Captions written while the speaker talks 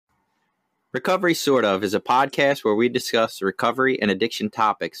Recovery Sort Of is a podcast where we discuss recovery and addiction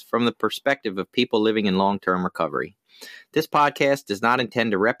topics from the perspective of people living in long-term recovery. This podcast does not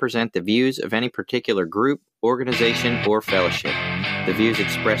intend to represent the views of any particular group, organization, or fellowship. The views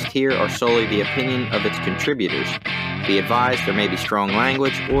expressed here are solely the opinion of its contributors. Be advised there may be strong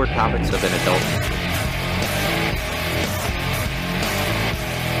language or topics of an adult.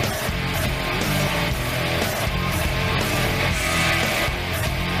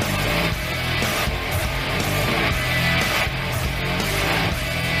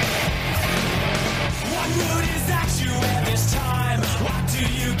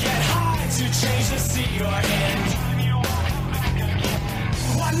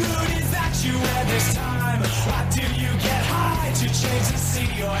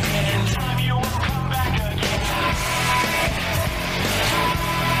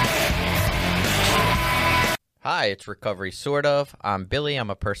 Hi, it's Recovery Sort Of. I'm Billy. I'm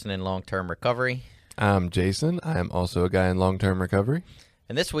a person in long-term recovery. I'm Jason. I am also a guy in long-term recovery.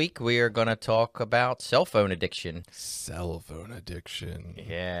 And this week we are going to talk about cell phone addiction. Cell phone addiction.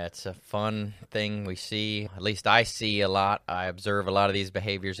 Yeah, it's a fun thing we see. At least I see a lot. I observe a lot of these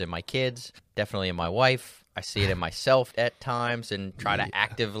behaviors in my kids, definitely in my wife. I see it in myself at times and try to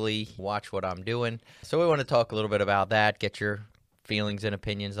actively watch what I'm doing. So we want to talk a little bit about that, get your feelings and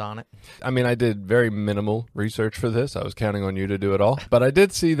opinions on it. I mean, I did very minimal research for this. I was counting on you to do it all. But I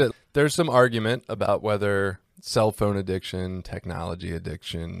did see that there's some argument about whether cell phone addiction, technology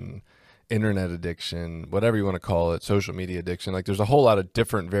addiction, internet addiction, whatever you want to call it, social media addiction, like there's a whole lot of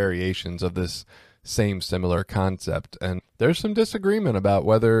different variations of this same similar concept. And there's some disagreement about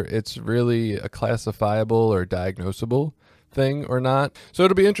whether it's really a classifiable or diagnosable thing or not. So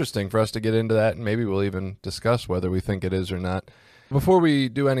it'll be interesting for us to get into that, and maybe we'll even discuss whether we think it is or not. Before we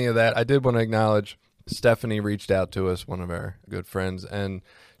do any of that, I did want to acknowledge Stephanie reached out to us, one of our good friends, and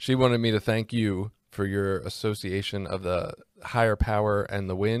she wanted me to thank you for your association of the higher power and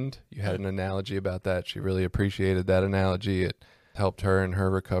the wind. You had an analogy about that. She really appreciated that analogy. It helped her in her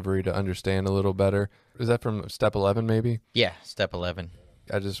recovery to understand a little better. Is that from Step 11 maybe? Yeah, Step 11.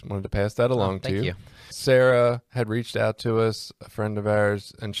 I just wanted to pass that along to you. Thank you. Sarah had reached out to us, a friend of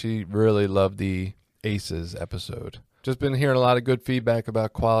ours, and she really loved the ACEs episode. Just been hearing a lot of good feedback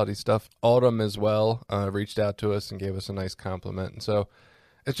about quality stuff. Autumn as well reached out to us and gave us a nice compliment. And so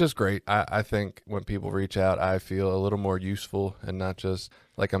it's just great. I think when people reach out, I feel a little more useful and not just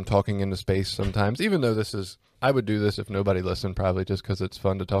like I'm talking into space sometimes, even though I would do this if nobody listened, probably just because it's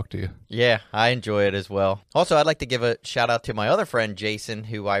fun to talk to you. Yeah, I enjoy it as well. Also, I'd like to give a shout out to my other friend, Jason,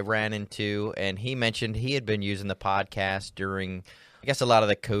 who I ran into, and he mentioned he had been using the podcast during, I guess, a lot of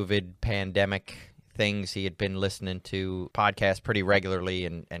the COVID pandemic things. He had been listening to podcasts pretty regularly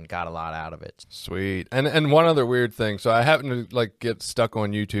and got a lot out of it. Sweet. And one other weird thing. So I happened to get stuck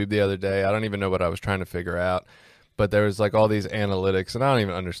on YouTube the other day. I don't even know what I was trying to figure out. But there was all these analytics, and I don't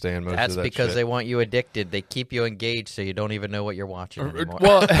even understand most of that That's because shit. they want you addicted. They keep you engaged so you don't even know what you're watching anymore.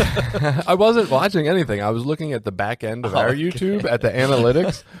 Well, I wasn't watching anything. I was looking at the back end of our YouTube at the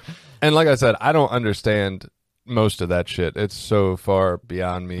analytics. And like I said, I don't understand most of that shit. It's so far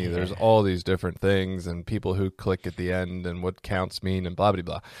beyond me. Yeah. There's all these different things and people who click at the end and what counts mean and blah, blah,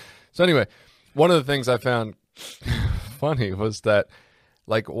 blah. So anyway, one of the things I found funny was that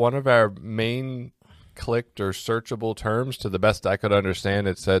one of our main clicked or searchable terms, to the best I could understand,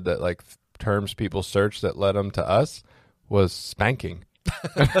 it said that terms people searched that led them to us was spanking.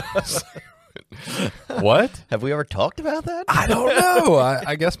 What? Have we ever talked about that? I don't know.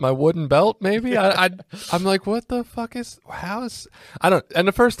 I guess my wooden belt, maybe. I'm like, what the fuck is? How is? I don't. And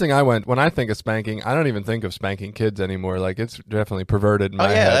the first thing when I think of spanking, I don't even think of spanking kids anymore. It's definitely perverted in my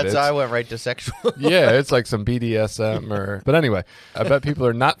head. That's how I went right to sexual. Yeah, it's like some BDSM But anyway, I bet people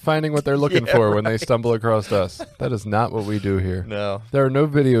are not finding what they're looking for when they stumble across us. That is not what we do here. No. There are no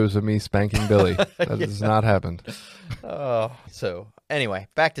videos of me spanking Billy. That has not happened. Oh, so anyway,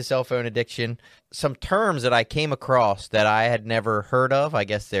 back to cell phone addiction. Some terms that I came across that I had never heard of. I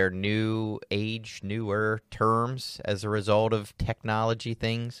guess they're newer terms as a result of technology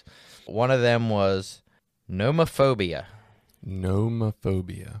things. One of them was nomophobia.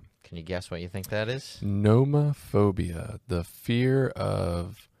 Nomophobia. Can you guess what you think that is? Nomophobia, the fear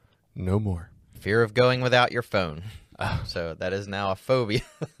of no more. Fear of going without your phone. So that is now a phobia.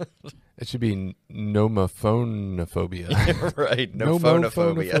 It should be nomophonophobia. Right,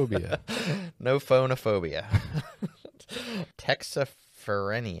 nomophonophobia. No phonophobia.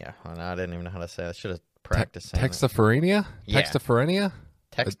 Textophrenia. Oh, no, I didn't even know how to say that. I should have practiced saying Textophrenia? Yeah. Textophrenia?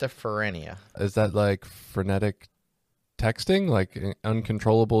 Textophrenia. Is that frenetic texting?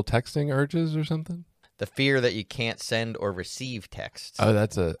 Uncontrollable texting urges or something? the fear that you can't send or receive texts. Oh,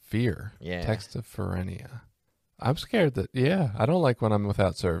 that's a fear. Yeah. Textophrenia. I'm scared that, I don't like when I'm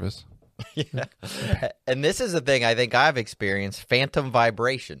without service. Yeah. And this is the thing I think I've experienced, phantom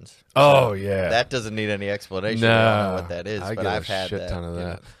vibrations. Oh, yeah. That doesn't need any explanation. No. I don't know what that is, I but get I've a had shit that. ton of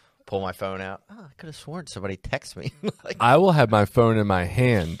that. Pull my phone out. Oh, I could have sworn somebody texted me. Like, I will have my phone in my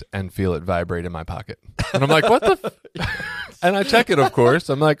hand and feel it vibrate in my pocket. And I'm like, what the And I check it, of course.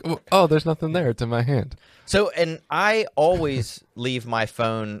 I'm like, oh, there's nothing there. It's in my hand. So, and I always leave my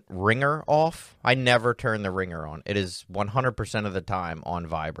phone ringer off. I never turn the ringer on. It is 100% of the time on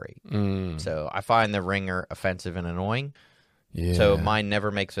vibrate. So I find the ringer offensive and annoying. Yeah. So mine never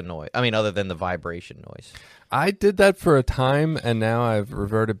makes a noise. I mean, other than the vibration noise. I did that for a time, and now I've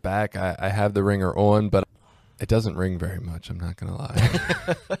reverted back. I have the ringer on, but it doesn't ring very much. I'm not going to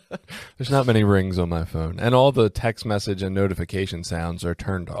lie. There's not many rings on my phone. And all the text message and notification sounds are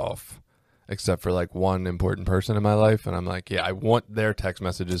turned off, except for like one important person in my life. And I'm like, yeah, I want their text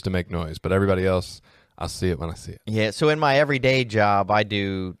messages to make noise, but everybody else, I'll see it when I see it. Yeah, so in my everyday job, I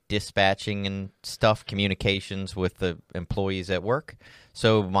do dispatching and stuff, communications with the employees at work.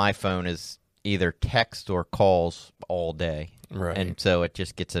 So my phone is either text or calls all day. Right. And so it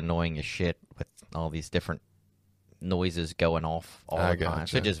just gets annoying as shit with all these different noises going off all the time.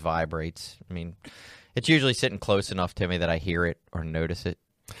 So it just vibrates. I mean, it's usually sitting close enough to me that I hear it or notice it.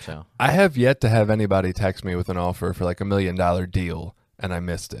 So I have yet to have anybody text me with an offer for like $1 million deal, and I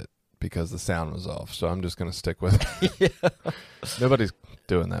missed it because the sound was off. So I'm just going to stick with it. Yeah. Nobody's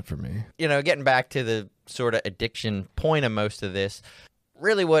doing that for me. You know, getting back to the sort of addiction point of most of this,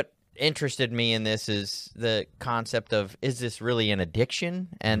 really what interested me in this is the concept of, is this really an addiction?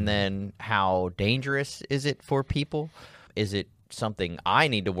 And then how dangerous is it for people? Is it something I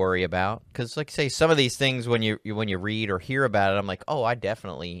need to worry about? Because, like I say, some of these things when you read or hear about it, I'm like, oh, I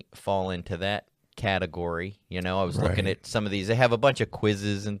definitely fall into that category. You know, I was looking at some of these. They have a bunch of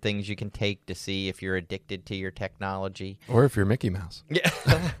quizzes and things you can take to see if you're addicted to your technology. Or if you're Mickey Mouse. Yeah.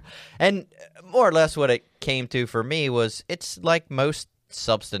 And more or less what it came to for me was, it's like most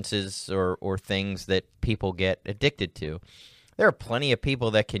substances or things that people get addicted to. There are plenty of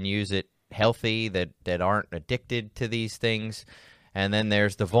people that can use it healthy, that aren't addicted to these things. And then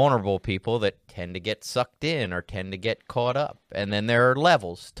there's the vulnerable people that tend to get sucked in or tend to get caught up. And then there are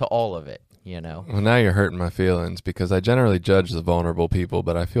levels to all of it, you know. Well, now you're hurting my feelings because I generally judge the vulnerable people,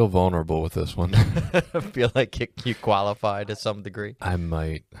 but I feel vulnerable with this one. I feel like you qualify to some degree. I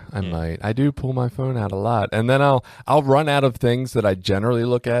might. I do pull my phone out a lot, and then I'll run out of things that I generally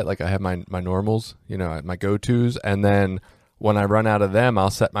look at. Like I have my normals, you know, my go-tos, and then when I run out of them,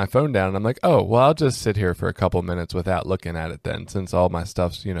 I'll set my phone down, and I'm like, oh, well, I'll just sit here for a couple minutes without looking at it then, since all my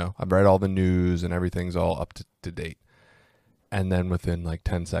stuff's, you know, I've read all the news and everything's all up to date. And then within like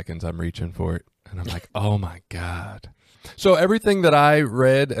 10 seconds, I'm reaching for it, and I'm like, oh my God. So everything that I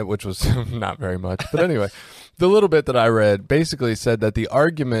read, which was not very much, but anyway, the little bit that I read basically said that the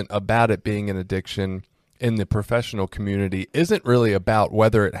argument about it being an addiction in the professional community isn't really about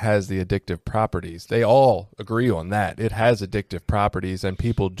whether it has the addictive properties. They all agree on that. It has addictive properties, and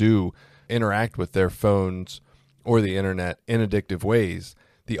people do interact with their phones or the internet in addictive ways.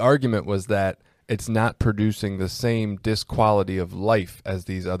 The argument was that it's not producing the same disquality of life as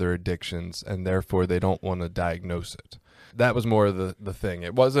these other addictions, and therefore they don't want to diagnose it. That was more of the thing.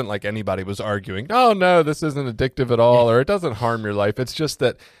 It wasn't like anybody was arguing, oh, no, this isn't addictive at all, or it doesn't harm your life. It's just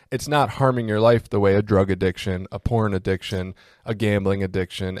that it's not harming your life the way a drug addiction, a porn addiction, a gambling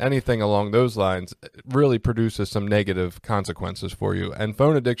addiction, anything along those lines really produces some negative consequences for you. And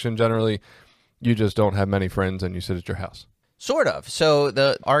phone addiction, generally, you just don't have many friends and you sit at your house. Sort of. So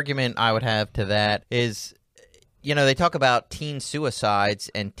the argument I would have to that is, you know, they talk about teen suicides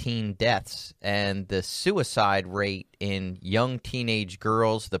and teen deaths, and the suicide rate in young teenage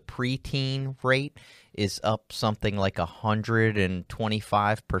girls, the preteen rate, is up something like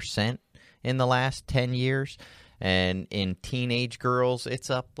 125% in the last 10 years. And in teenage girls,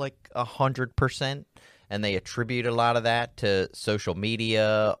 it's up like 100%. And they attribute a lot of that to social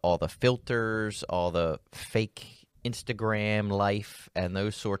media, all the filters, all the fake Instagram life, and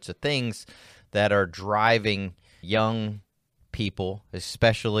those sorts of things that are driving young people,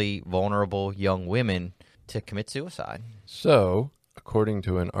 especially vulnerable young women, to commit suicide. So, according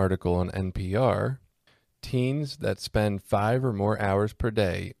to an article on NPR, teens that spend 5 or more hours per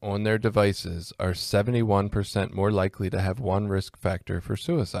day on their devices are 71% more likely to have one risk factor for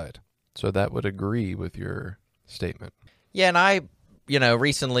suicide. So that would agree with your statement. Yeah, and I,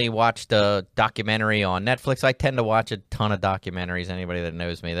 recently watched a documentary on Netflix. I tend to watch a ton of documentaries. Anybody that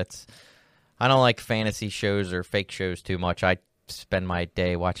knows me, I don't like fantasy shows or fake shows too much. I spend my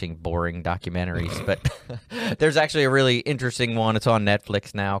day watching boring documentaries, but there's actually a really interesting one. It's on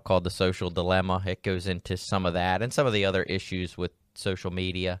Netflix now called The Social Dilemma. It goes into some of that and some of the other issues with social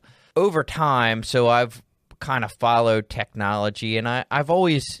media. Over time, so I've kind of followed technology, and I've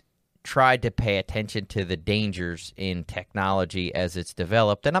always tried to pay attention to the dangers in technology as it's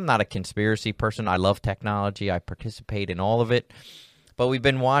developed. And I'm not a conspiracy person. I love technology. I participate in all of it. But we've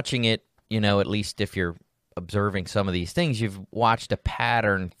been watching it, at least if you're observing some of these things, you've watched a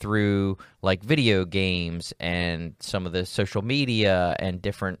pattern through like video games and some of the social media and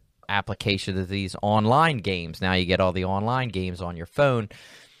different applications of these online games. Now you get all the online games on your phone,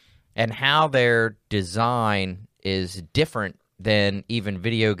 and how their design is different than even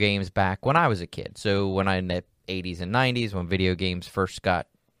video games back when I was a kid. So when in the 80s and 90s, when video games first got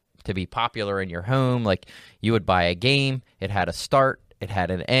to be popular in your home, like you would buy a game, it had a start, it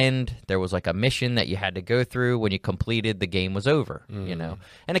had an end, there was like a mission that you had to go through. When you completed, the game was over, And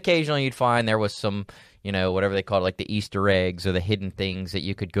occasionally you'd find there was some, whatever they call it, like the Easter eggs or the hidden things that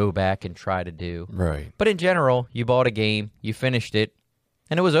you could go back and try to do. Right. But in general, you bought a game, you finished it,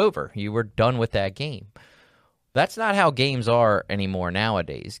 and it was over. You were done with that game. That's not how games are anymore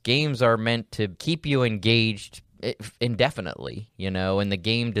nowadays. Games are meant to keep you engaged indefinitely, and the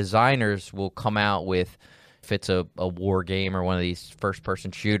game designers will come out with, if it's a war game or one of these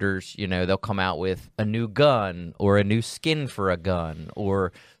first-person shooters, they'll come out with a new gun or a new skin for a gun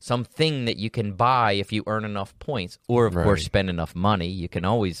or something that you can buy if you earn enough points or, of course, spend enough money. You can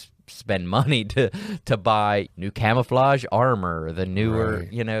always spend money to buy new camouflage armor, the newer,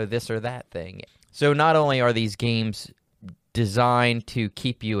 this or that thing. So not only are these games designed to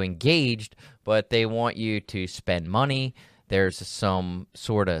keep you engaged, but they want you to spend money. There's some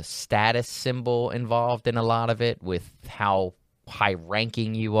sort of status symbol involved in a lot of it with how high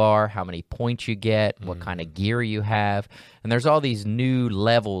ranking you are, how many points you get, what kind of gear you have. And there's all these new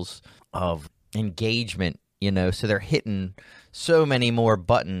levels of engagement, so they're hitting so many more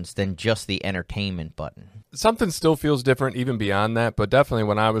buttons than just the entertainment button. Something still feels different even beyond that, but definitely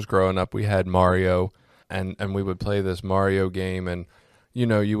when I was growing up, we had Mario, and we would play this Mario game, and,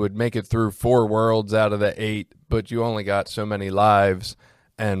 you would make it through 4 worlds out of the 8, but you only got so many lives,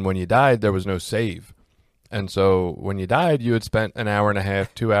 and when you died, there was no save. And so when you died, you had spent an hour and a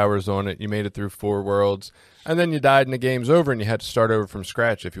half, 2 hours on it, you made it through 4 worlds, and then you died and the game's over, and you had to start over from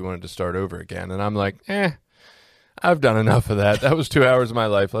scratch if you wanted to start over again. And I'm like, I've done enough of that. That was 2 hours of my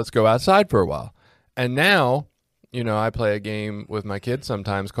life. Let's go outside for a while. And now, I play a game with my kids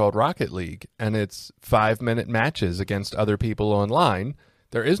sometimes called Rocket League, and it's 5-minute matches against other people online.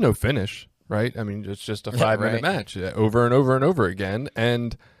 There is no finish, right? I mean, it's just a 5-minute match over and over and over again,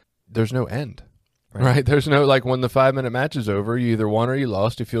 and there's no end, right? There's no, like, when the 5-minute match is over, you either won or you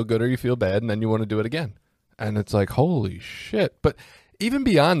lost, you feel good or you feel bad, and then you want to do it again. And it's like, holy shit. But even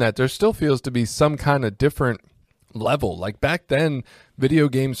beyond that, there still feels to be some kind of different level. Like back then, video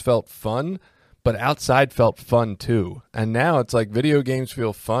games felt fun, but outside felt fun too. And now it's like video games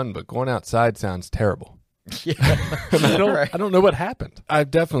feel fun, but going outside sounds terrible. Yeah. I don't know what happened.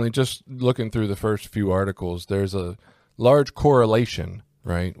 I've definitely, just looking through the first few articles, there's a large correlation,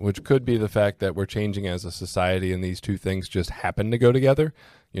 right? Which could be the fact that we're changing as a society and these two things just happen to go together.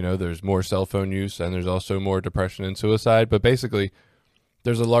 There's more cell phone use and there's also more depression and suicide. But basically,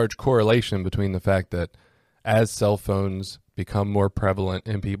 there's a large correlation between the fact that as cell phones become more prevalent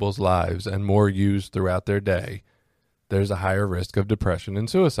in people's lives and more used throughout their day, there's a higher risk of depression and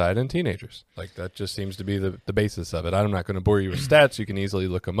suicide in teenagers. Like, that just seems to be the basis of it. I'm not going to bore you with stats. You can easily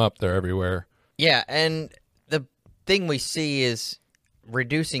look them up. They're everywhere. Yeah, and the thing we see is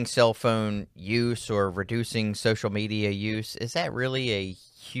reducing cell phone use or reducing social media use. Is that really a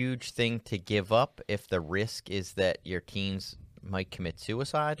huge thing to give up if the risk is that your teens might commit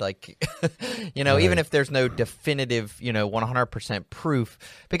suicide? Like, even if there's no definitive, 100% proof,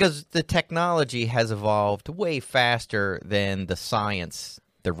 because the technology has evolved way faster than the science,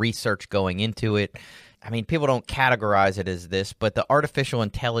 the research going into it. I mean, people don't categorize it as this, but the artificial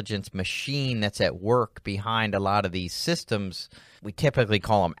intelligence machine that's at work behind a lot of these systems, we typically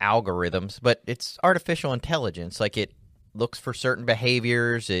call them algorithms, but it's artificial intelligence. Like, it looks for certain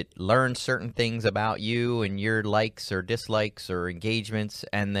behaviors, it learns certain things about you and your likes or dislikes or engagements,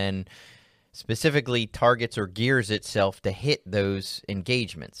 and then specifically targets or gears itself to hit those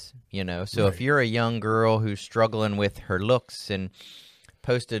engagements, So if you're a young girl who's struggling with her looks and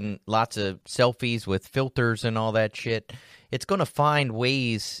posting lots of selfies with filters and all that shit, it's going to find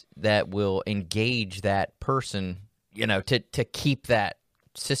ways that will engage that person, to keep that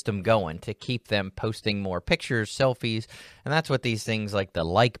system going to keep them posting more pictures, selfies. And that's what these things like the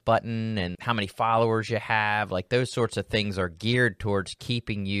like button and how many followers you have, like those sorts of things are geared towards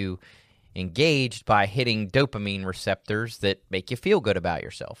keeping you engaged by hitting dopamine receptors that make you feel good about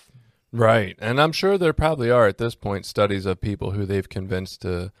yourself. Right. And I'm sure there probably are at this point studies of people who they've convinced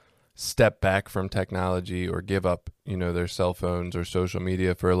to step back from technology or give up, their cell phones or social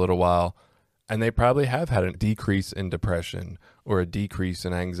media for a little while. And they probably have had a decrease in depression or a decrease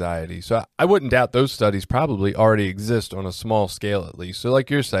in anxiety. So I wouldn't doubt those studies probably already exist on a small scale at least. So like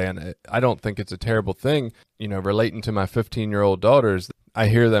you're saying, I don't think it's a terrible thing. Relating to my 15-year-old daughters, I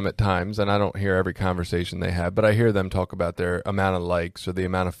hear them at times, and I don't hear every conversation they have, but I hear them talk about their amount of likes or the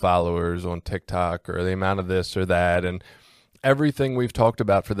amount of followers on TikTok or the amount of this or that. And everything we've talked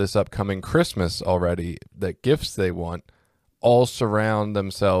about for this upcoming Christmas already, that gifts they want, all surround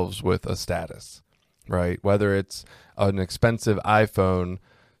themselves with a status, right? Whether it's an expensive iPhone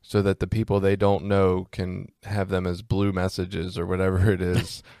so that the people they don't know can have them as blue messages or whatever it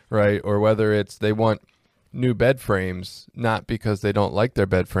is, right? Or whether it's they want new bed frames, not because they don't like their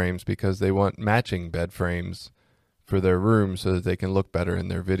bed frames, because they want matching bed frames for their room so that they can look better in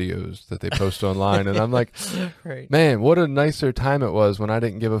their videos that they post online. And I'm like, right. Man, what a nicer time it was when I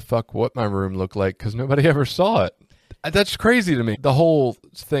didn't give a fuck what my room looked like because nobody ever saw it. That's crazy to me. The whole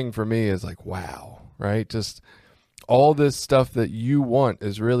thing for me is like, wow, right? Just all this stuff that you want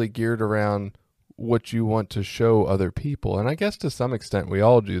is really geared around what you want to show other people. And I guess to some extent we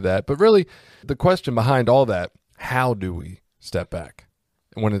all do that. But really, the question behind all that, how do we step back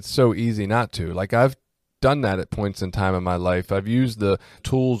when it's so easy not to? Like I've done that at points in time in my life. I've used the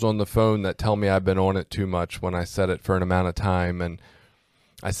tools on the phone that tell me I've been on it too much when I set it for an amount of time. And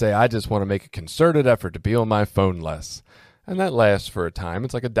I say, I just want to make a concerted effort to be on my phone less. And that lasts for a time.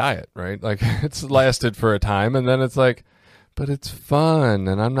 It's like a diet, right? Like it's lasted for a time. And then it's like, but it's fun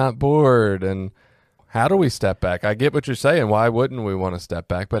and I'm not bored. And how do we step back? I get what you're saying. Why wouldn't we want to step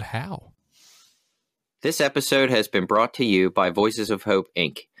back? But how? This episode has been brought to you by Voices of Hope,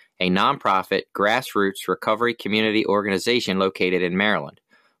 Inc., a nonprofit, grassroots recovery community organization located in Maryland.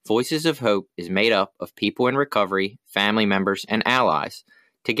 Voices of Hope is made up of people in recovery, family members, and allies.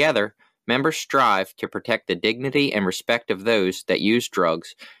 Together, members strive to protect the dignity and respect of those that use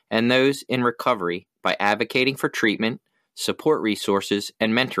drugs and those in recovery by advocating for treatment, support resources,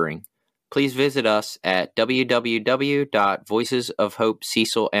 and mentoring. Please visit us at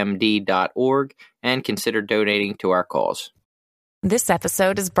www.voicesofhopececilmd.org and consider donating to our cause. This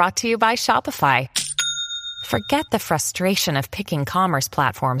episode is brought to you by Shopify. Forget the frustration of picking commerce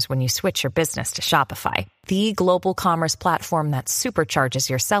platforms when you switch your business to Shopify, the global commerce platform that supercharges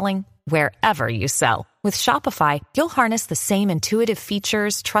your selling wherever you sell. With Shopify, you'll harness the same intuitive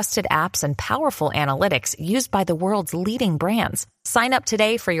features, trusted apps, and powerful analytics used by the world's leading brands. Sign up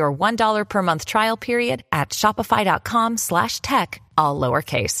today for your $1 per month trial period at shopify.com/tech, all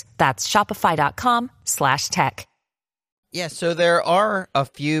lowercase. That's shopify.com/tech. Yeah, so there are a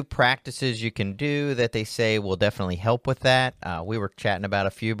few practices you can do that they say will definitely help with that. We were chatting about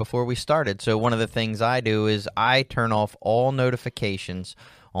a few before we started. So one of the things I do is I turn off all notifications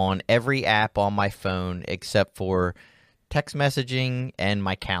on every app on my phone except for text messaging and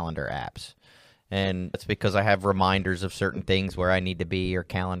my calendar apps. And that's because I have reminders of certain things where I need to be or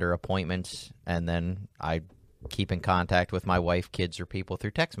calendar appointments, and then I keep in contact with my wife, kids, or people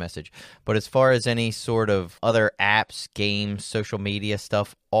through text message. But as far as any sort of other apps, games, social media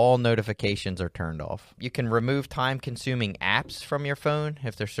stuff, all notifications are turned off. You can remove time-consuming apps from your phone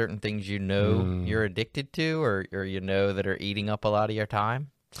if there's certain things you know you're addicted to or you know that are eating up a lot of your time.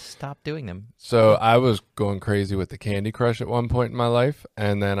 Stop doing them. So I was going crazy with the Candy Crush at one point in my life,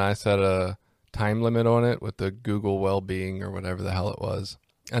 and then I set a time limit on it with the Google Wellbeing or whatever the hell it was.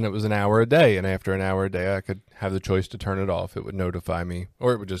 And it was an hour a day, and after an hour a day, I could have the choice to turn it off. It would notify me,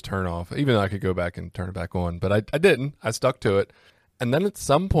 or it would just turn off, even though I could go back and turn it back on. But I didn't. I stuck to it. And then at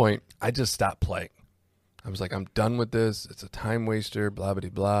some point, I just stopped playing. I was like, I'm done with this. It's a time waster, blah, blah,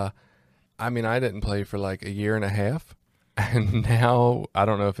 blah. I mean, I didn't play for like a year and a half. And now, I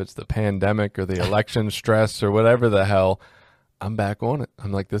don't know if it's the pandemic or the election stress or whatever the hell, I'm back on it.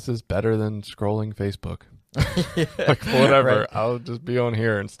 I'm like, this is better than scrolling Facebook. Like whatever, right. I'll just be on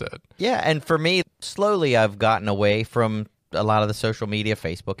here instead. Yeah, and for me, slowly I've gotten away from a lot of the social media,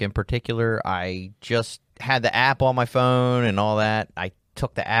 Facebook in particular. I just had the app on my phone and all that. I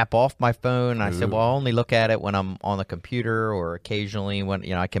took the app off my phone and I said, well, I'll only look at it when I'm on the computer or occasionally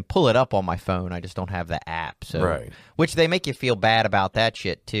when, I can pull it up on my phone. I just don't have the app. So, right. Which they make you feel bad about that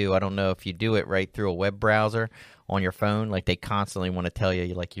shit too. I don't know if you do it right through a web browser on your phone. Like they constantly want to tell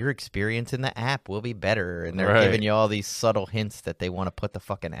you, like, your experience in the app will be better. And they're Right. giving you all these subtle hints that they want to put the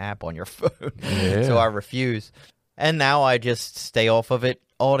fucking app on your phone. Yeah. So I refuse. And now I just stay off of it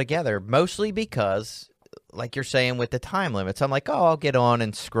altogether, mostly because, like you're saying with the time limits, I'm like, oh, I'll get on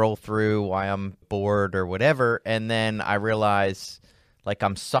and scroll through while I'm bored or whatever. And then I realize, like,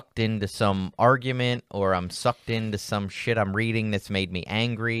 I'm sucked into some argument or I'm sucked into some shit I'm reading that's made me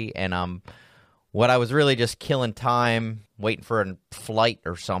angry. And what I was really just killing time waiting for a flight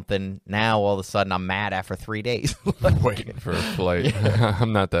or something, now all of a sudden I'm mad after 3 days. Waiting for a flight.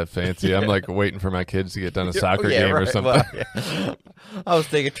 I'm not that fancy. I'm like waiting for my kids to get done a soccer Yeah, game or right. something. Well, yeah. I was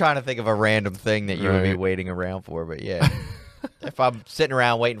trying to think of a random thing that you would be Right. waiting around for, but yeah. If I'm sitting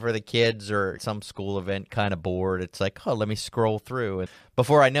around waiting for the kids or some school event, kind of bored, it's like, oh, let me scroll through. And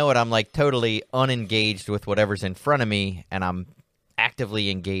before I know it, I'm like totally unengaged with whatever's in front of me, and I'm actively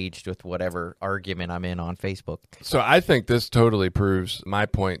engaged with whatever argument I'm in on Facebook. So I think this totally proves my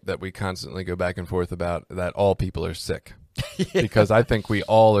point that we constantly go back and forth about, that all people are sick. Because I think we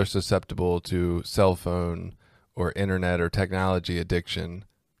all are susceptible to cell phone or internet or technology addiction.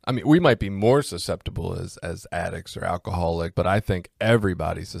 I mean, we might be more susceptible as addicts or alcoholic, but I think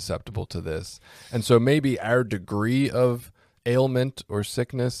everybody's susceptible to this. And so maybe our degree of ailment or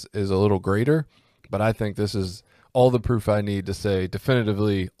sickness is a little greater, but I think this is all the proof I need to say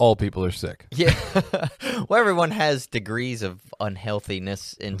definitively all people are sick. Yeah. Well, everyone has degrees of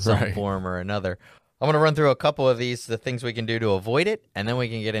unhealthiness in some Right. form or another. I'm going to run through a couple of these, the things we can do to avoid it, and then we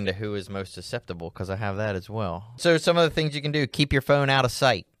can get into who is most susceptible, because I have that as well. So some of the things you can do: keep your phone out of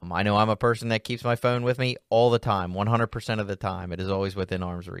sight. I know I'm a person that keeps my phone with me all the time, 100% of the time. It is always within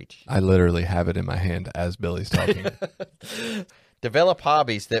arm's reach. I literally have it in my hand as Billy's talking. Develop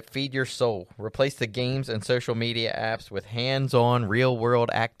hobbies that feed your soul. Replace the games and social media apps with hands-on, real-world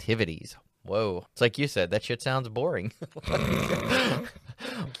activities. Whoa. It's like you said, that shit sounds boring.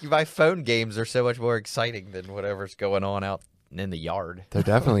 My phone games are so much more exciting than whatever's going on out in the yard. They're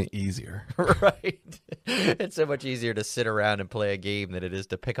definitely easier. Right. It's so much easier to sit around and play a game than it is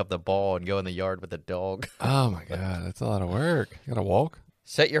to pick up the ball and go in the yard with a dog. Oh my God, that's a lot of work. You gotta walk.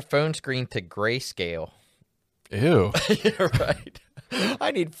 Set your phone screen to grayscale. Ew. Yeah, right.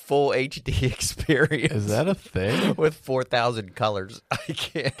 I need full HD experience. Is that a thing? With 4,000 colors? I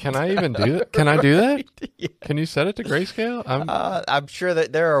can't. Can I even do that? Can I do that? Right? Yeah. Can you set it to grayscale? I'm sure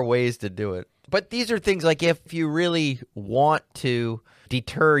that there are ways to do it. But these are things like, if you really want to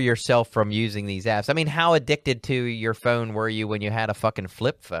deter yourself from using these apps. I mean, how addicted to your phone were you when you had a fucking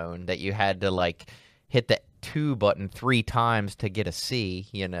flip phone that you had to, like, hit the 2 button 3 times to get a C,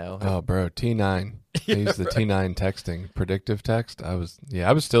 you know? Oh, bro, T9. I used the T9 texting, predictive text. I was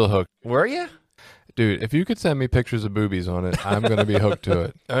still hooked. Were you? Dude, if you could send me pictures of boobies on it, I'm going to be hooked to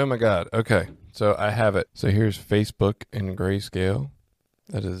it. Oh my God. Okay. So I have it. So here's Facebook in grayscale.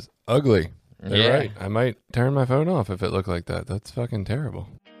 That is ugly. They're Yeah. right. I might turn my phone off if it looked like that. That's fucking terrible.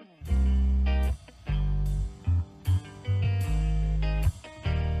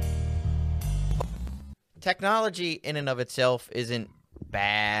 Technology in and of itself isn't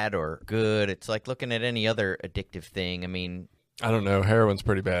bad or good. It's like looking at any other addictive thing. I mean, I don't know. Heroin's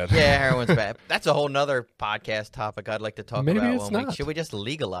pretty bad. yeah, heroin's bad. That's a whole nother podcast topic I'd like to talk Maybe about it's one week. not. Should we just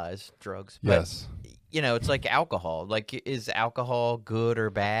legalize drugs? But, Yes. you know, it's like alcohol. Like, is alcohol good or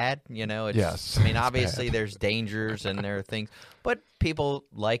bad? You know, it's, Yes, I mean, it's obviously bad. there's dangers and there are things, but people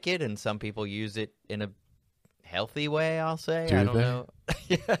like it, and some people use it in a healthy way, I'll say. Do I don't they? know.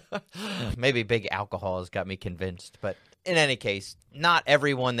 Maybe big alcohol has got me convinced, but in any case, not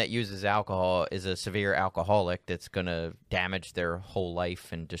everyone that uses alcohol is a severe alcoholic that's going to damage their whole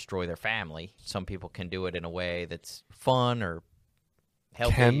life and destroy their family. Some people can do it in a way that's fun or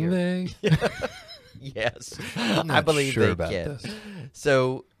healthy. Can or- they? Yes. I'm I not believe sure they about can. this.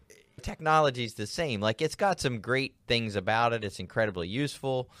 So technology's the same. Like, it's got some great things about it. It's incredibly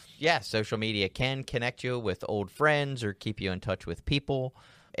useful. Yeah, social media can connect you with old friends or keep you in touch with people.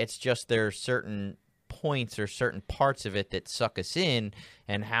 It's just there are certain points or certain parts of it that suck us in,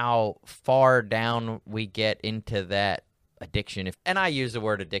 and how far down we get into that addiction. And I use the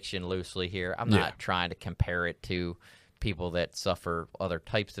word addiction loosely here. I'm Yeah. not trying to compare it to people that suffer other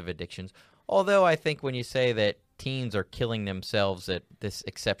types of addictions. Although I think when you say that teens are killing themselves at this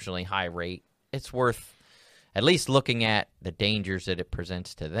exceptionally high rate, it's worth at least looking at the dangers that it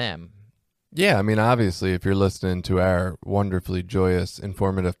presents to them. Yeah, I mean, obviously, if you're listening to our wonderfully joyous,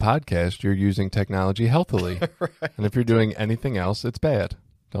 informative podcast, you're using technology healthily. And if you're doing anything else, it's bad.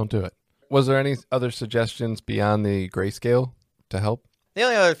 Don't do it. Was there any other suggestions beyond the grayscale to help? The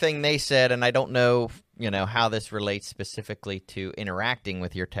only other thing they said, and I don't know, how this relates specifically to interacting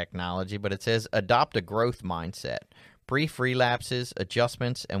with your technology, but it says adopt a growth mindset. Brief relapses,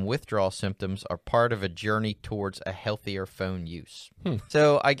 adjustments, and withdrawal symptoms are part of a journey towards a healthier phone use.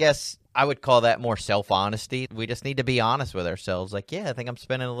 So I guess I would call that more self-honesty. We just need to be honest with ourselves. Like, yeah, I think I'm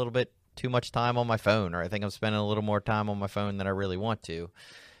spending a little bit too much time on my phone, or I think I'm spending a little more time on my phone than I really want to.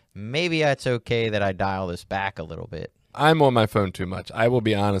 Maybe it's okay that I dial this back a little bit. I'm on my phone too much. I will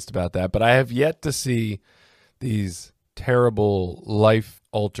be honest about that, but I have yet to see these terrible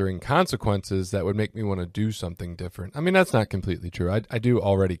life-altering consequences that would make me want to do something different. I mean, that's not completely true. I do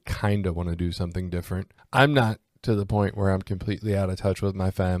already kind of want to do something different. I'm not to the point where I'm completely out of touch with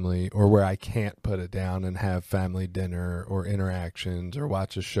my family or where I can't put it down and have family dinner or interactions or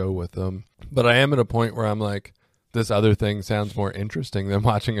watch a show with them. But I am at a point where I'm like, this other thing sounds more interesting than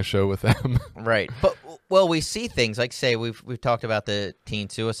watching a show with them. Right. But, well, we see things like, say, we've talked about the teen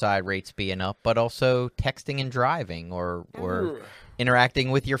suicide rates being up, but also texting and driving or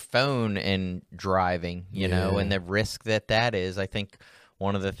interacting with your phone and driving, you know, and the risk that is. I think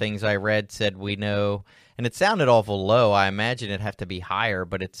one of the things I read said we know, and it sounded awful low. I imagine it'd have to be higher,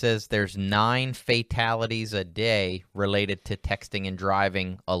 but it says there's 9 fatalities a day related to texting and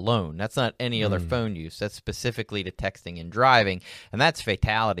driving alone. That's not any other phone use. That's specifically to texting and driving, and that's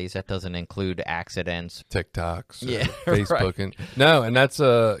fatalities. That doesn't include accidents. TikToks, Facebook. Right. And that's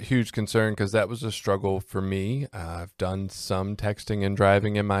a huge concern because that was a struggle for me. I've done some texting and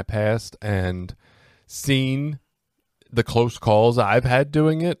driving in my past and seen the close calls I've had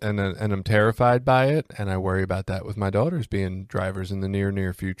doing it, and I'm terrified by it, and I worry about that with my daughters being drivers in the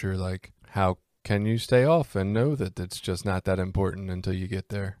near future. Like, how can you stay off and know that it's just not that important until you get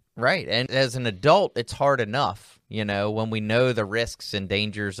there? Right, and as an adult, it's hard enough, when we know the risks and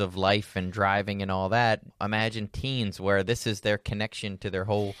dangers of life and driving and all that. Imagine teens where this is their connection to their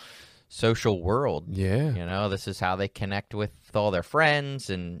whole social world. Yeah. This is how they connect with all their friends,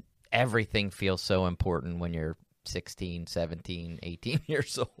 and everything feels so important when you're 16, 17, 18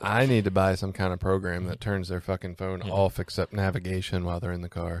 years old. I need to buy some kind of program that turns their fucking phone off except navigation while they're in the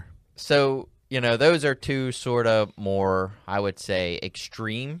car. So, those are two sort of more, I would say,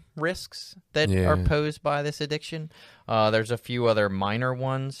 extreme risks that are posed by this addiction. There's a few other minor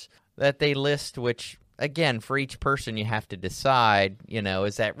ones that they list, which, again, for each person you have to decide,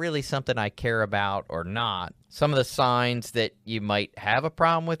 is that really something I care about or not? Some of the signs that you might have a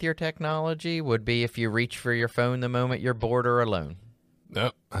problem with your technology would be if you reach for your phone the moment you're bored or alone.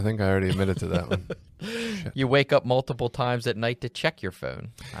 Nope, I think I already admitted to that one. You wake up multiple times at night to check your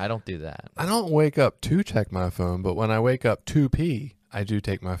phone. I don't do that. I don't wake up to check my phone, but when I wake up to pee, I do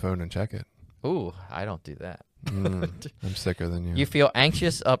take my phone and check it. Ooh, I don't do that. I'm sicker than you. You feel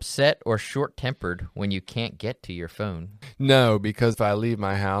anxious, upset, or short-tempered when you can't get to your phone? No, because if I leave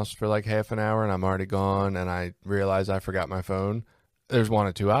my house for like half an hour and I'm already gone and I realize I forgot my phone, there's one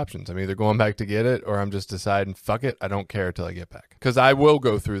of two options. I'm either going back to get it or I'm just deciding, fuck it, I don't care till I get back. Because I will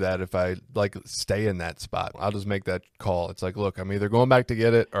go through that if I like stay in that spot. I'll just make that call. It's like, look, I'm either going back to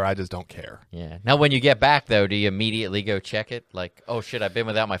get it or I just don't care. Yeah. Now, when you get back, though, do you immediately go check it? Like, oh, shit, I've been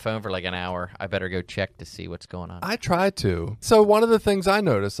without my phone for like an hour. I better go check to see what's going on. I try to. So one of the things I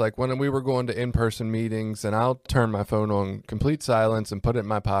noticed, like when we were going to in-person meetings, and I'll turn my phone on complete silence and put it in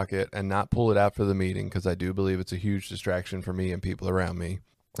my pocket and not pull it out for the meeting because I do believe it's a huge distraction for me and people around me.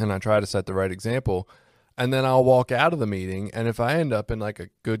 And I try to set the right example. And then I'll walk out of the meeting, and if I end up in like a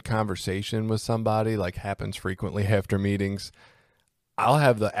good conversation with somebody, like happens frequently after meetings, I'll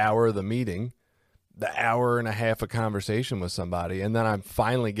have the hour of the meeting, the hour and a half of conversation with somebody, and then I'm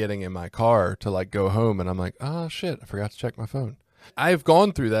finally getting in my car to like go home, and I'm like, oh shit, I forgot to check my phone. I've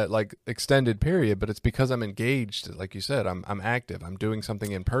gone through that like extended period, but it's because I'm engaged. Like you said, I'm active. I'm doing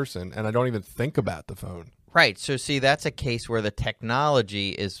something in person, and I don't even think about the phone. Right. So, see, that's a case where the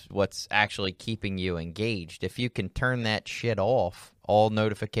technology is what's actually keeping you engaged. If you can turn that shit off, all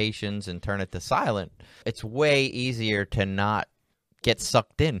notifications, and turn it to silent, it's way easier to not get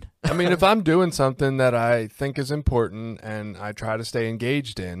sucked in. I mean, if I'm doing something that I think is important and I try to stay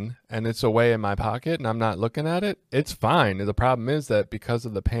engaged in, and it's away in my pocket and I'm not looking at it, it's fine. The problem is that because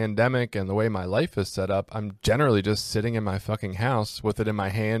of the pandemic and the way my life is set up, I'm generally just sitting in my fucking house with it in my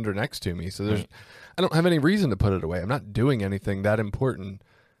hand or next to me. So I don't have any reason to put it away. I'm not doing anything that important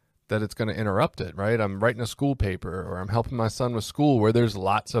that it's going to interrupt it, right? I'm writing a school paper, or I'm helping my son with school where there's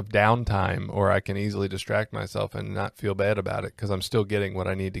lots of downtime, or I can easily distract myself and not feel bad about it because I'm still getting what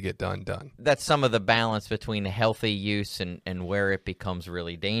I need to get done. That's some of the balance between healthy use and where it becomes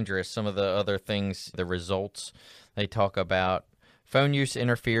really dangerous. Some of the other things, the results they talk about, phone use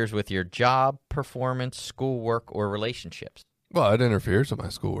interferes with your job, performance, schoolwork, or relationships. Well, it interferes with my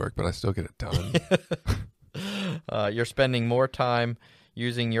schoolwork, but I still get it done. You're spending more time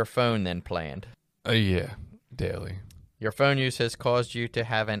using your phone than planned. Yeah, daily. Your phone use has caused you to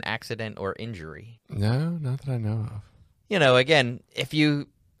have an accident or injury. No, not that I know of. You know, again, if you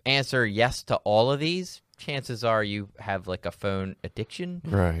answer yes to all of these, chances are you have like a phone addiction.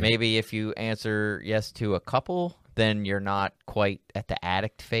 Right. Maybe if you answer yes to a couple, then you're not quite at the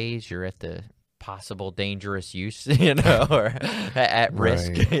addict phase. You're at the possible dangerous use, or at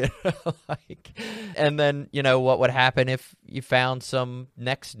risk. Right. And then, what would happen if you found some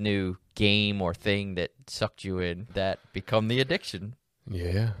next new game or thing that sucked you in that become the addiction?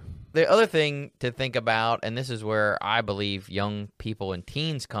 Yeah. The other thing to think about, and this is where I believe young people and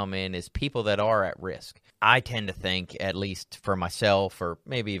teens come in, is people that are at risk. I tend to think, at least for myself or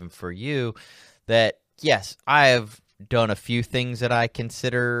maybe even for you, that yes, I have done a few things that I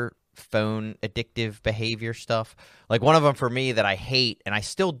consider phone addictive behavior stuff. Like one of them for me that I hate, and I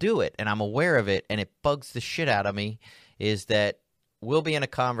still do it, and I'm aware of it, and it bugs the shit out of me, is that we'll be in a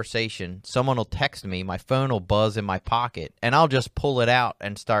conversation, someone will text me, my phone will buzz in my pocket, and I'll just pull it out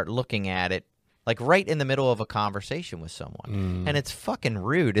and start looking at it, like right in the middle of a conversation with someone. And it's fucking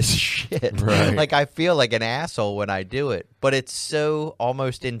rude as shit. Right. Like I feel like an asshole when I do it, but it's so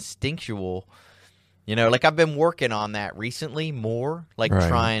almost instinctual. Like I've been working on that recently more, like Right.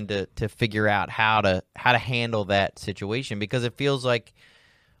 trying to figure out how to handle that situation, because it feels like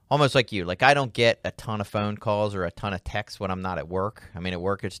almost like you. Like I don't get a ton of phone calls or a ton of texts when I'm not at work. I mean, at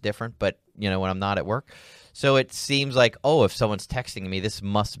work it's different, but when I'm not at work. So it seems like, if someone's texting me, this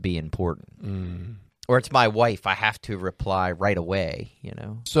must be important. Or it's my wife, I have to reply right away,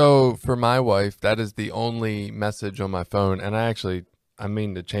 So for my wife, that is the only message on my phone. And I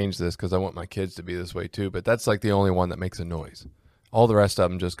mean to change this because I want my kids to be this way too, but that's like the only one that makes a noise. All the rest of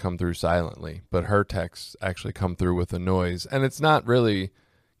them just come through silently, but her texts actually come through with a noise. And it's not really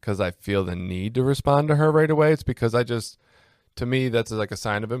because I feel the need to respond to her right away. It's because to me, that's like a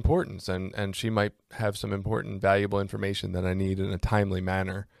sign of importance. And she might have some important, valuable information that I need in a timely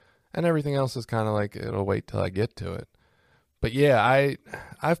manner. And everything else is kind of like, it'll wait till I get to it. But yeah,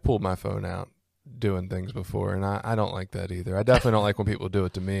 I've pulled my phone out doing things before, and I don't like that either. I definitely don't like when people do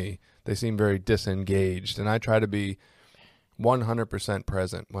it to me. They seem very disengaged, and I try to be 100%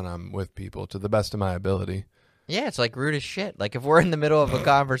 present when I'm with people to the best of my ability. Yeah, it's like rude as shit. Like if we're in the middle of a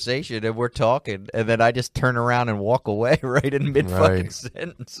conversation and we're talking, and then I just turn around and walk away right in mid-fucking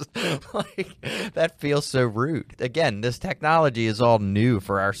sentence. Like that feels so rude. Again, this technology is all new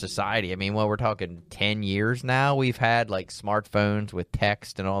for our society. I mean, we're talking 10 years now. We've had like smartphones with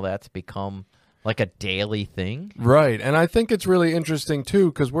text and all that's become like a daily thing. Right. And I think it's really interesting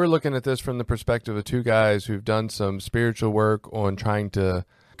too, because we're looking at this from the perspective of two guys who've done some spiritual work on trying to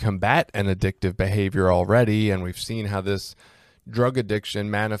combat an addictive behavior already, and we've seen how this drug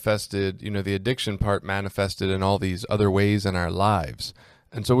addiction manifested, the addiction part manifested in all these other ways in our lives.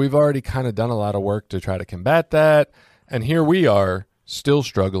 And so we've already kind of done a lot of work to try to combat that, and here we are still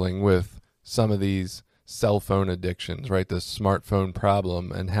struggling with some of these cell phone addictions, right? This smartphone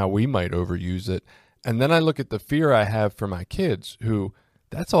problem and how we might overuse it. And then I look at the fear I have for my kids who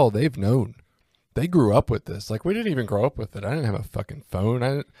that's all they've known. They grew up with this. Like, we didn't even grow up with it. I didn't have a fucking phone.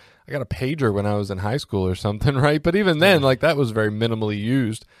 I got a pager when I was in high school or something, right? But even then, like, that was very minimally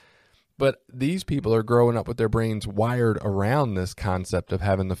used. But these people are growing up with their brains wired around this concept of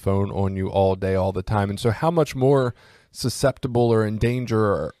having the phone on you all day, all the time. And so how much more susceptible or in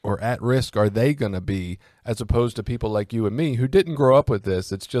danger or at risk are they going to be as opposed to people like you and me who didn't grow up with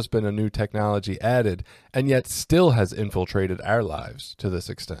this? It's just been a new technology added and yet still has infiltrated our lives to this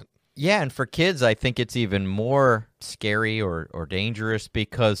extent. Yeah, and for kids, I think it's even more scary or dangerous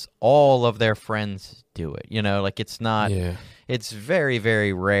because all of their friends do it. Like it's not, It's very,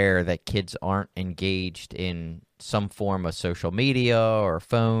 very rare that kids aren't engaged in some form of social media or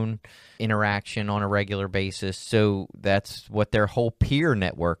phone interaction on a regular basis. So that's what their whole peer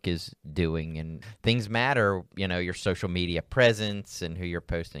network is doing. And things matter, your social media presence and who you're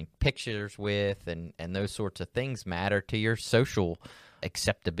posting pictures with and those sorts of things matter to your social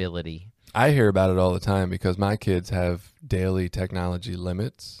acceptability. I hear about it all the time because my kids have daily technology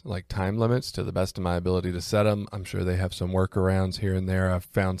limits, like time limits, to the best of my ability to set them. I'm sure they have some workarounds here and there. I've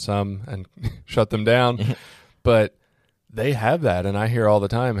found some and shut them down. But they have that, and I hear all the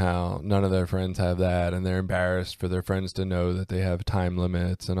time how none of their friends have that, and they're embarrassed for their friends to know that they have time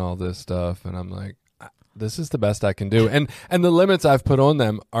limits and all this stuff. And I'm like, this is the best I can do. And the limits I've put on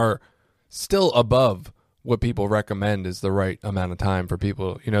them are still above what people recommend is the right amount of time for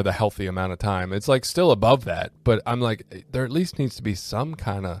people, the healthy amount of time. It's like still above that, but I'm like, there at least needs to be some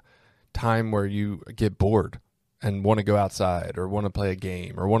kind of time where you get bored and want to go outside or want to play a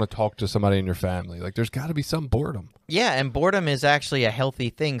game or want to talk to somebody in your family. Like, there's got to be some boredom. Yeah, and boredom is actually a healthy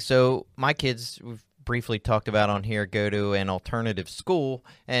thing. So my kids, we've briefly talked about on here, go to an alternative school,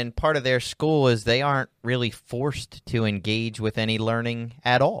 and part of their school is they aren't really forced to engage with any learning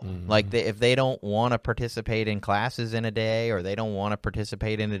at all. Like, if they don't want to participate in classes in a day or they don't want to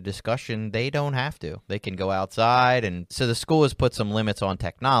participate in a discussion, they don't have to. They can go outside, and so the school has put some limits on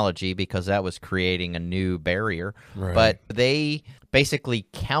technology because that was creating a new barrier. Right. But they basically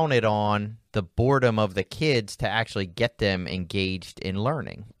counted on the boredom of the kids to actually get them engaged in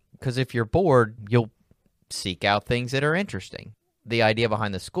learning. Because if you're bored, you'll seek out things that are interesting. The idea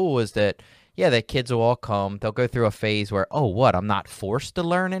behind the school is that, yeah, the kids will all come. They'll go through a phase where, oh, what? I'm not forced to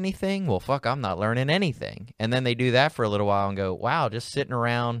learn anything? Well, fuck, I'm not learning anything. And then they do that for a little while and go, wow, just sitting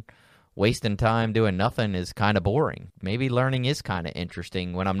around wasting time doing nothing is kind of boring. Maybe learning is kind of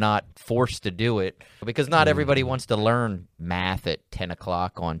interesting when I'm not forced to do it, because not everybody wants to learn math at 10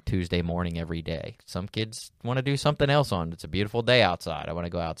 o'clock on Tuesday morning every day. Some kids want to do something else on. It's a beautiful day outside. I want to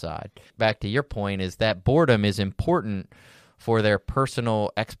go outside. Back to your point is that boredom is important for their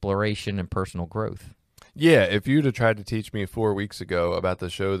personal exploration and personal growth. Yeah, if you'd have tried to teach me 4 weeks ago about the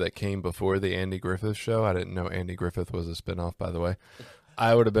show that came before the Andy Griffith show, I didn't know Andy Griffith was a spinoff, by the way.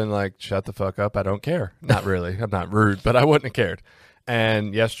 I would have been like, shut the fuck up. I don't care. Not really. I'm not rude, but I wouldn't have cared.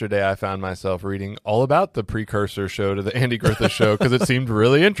 And yesterday I found myself reading all about the precursor show to the Andy Griffith show because it seemed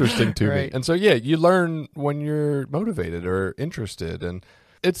really interesting to me. And so, yeah, you learn when you're motivated or interested. And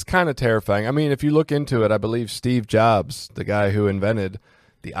it's kind of terrifying. I mean, if you look into it, I believe Steve Jobs, the guy who invented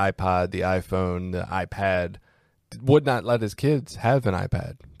the iPod, the iPhone, the iPad, would not let his kids have an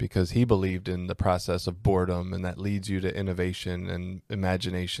iPad because he believed in the process of boredom, and that leads you to innovation and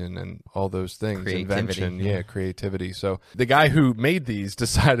imagination and all those things. Invention, creativity. So the guy who made these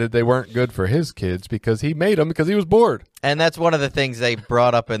decided they weren't good for his kids because he made them because he was bored. And that's one of the things they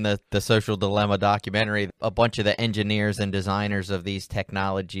brought up in the Social Dilemma documentary. A bunch of the engineers and designers of these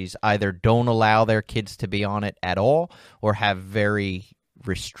technologies either don't allow their kids to be on it at all or have very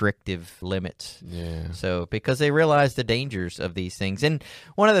restrictive limits. Yeah. So because they realized the dangers of these things. And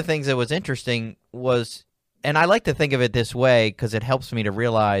one of the things that was interesting was, and I like to think of it this way because it helps me to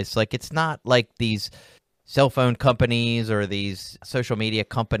realize, like, it's not like these cell phone companies or these social media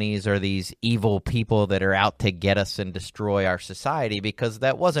companies or these evil people that are out to get us and destroy our society, because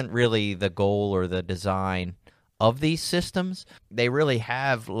that wasn't really the goal or the design of these systems. They really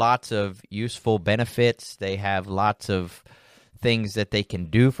have lots of useful benefits. They have lots of things that they can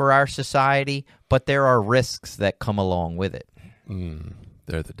do for our society, but there are risks that come along with it.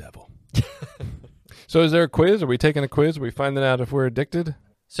 They're the devil. So is there a quiz? Are we taking a quiz? Are we finding out if we're addicted?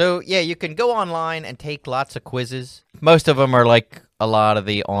 So, yeah, you can go online and take lots of quizzes. Most of them are like a lot of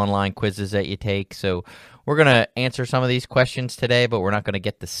the online quizzes that you take. So we're going to answer some of these questions today, but we're not going to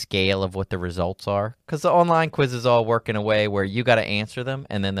get the scale of what the results are, because the online quizzes all work in a way where you got to answer them,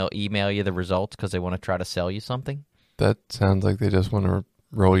 and then they'll email you the results because they want to try to sell you something. That sounds like they just want to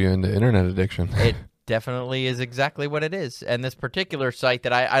roll you into internet addiction. It definitely is exactly what it is. And this particular site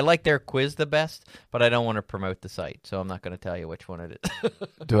that I like their quiz the best, but I don't want to promote the site, so I'm not going to tell you which one it is.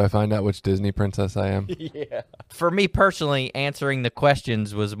 Do I find out which Disney princess I am? Yeah. For me personally, answering the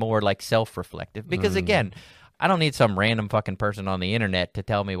questions was more like self-reflective because, again, I don't need some random fucking person on the internet to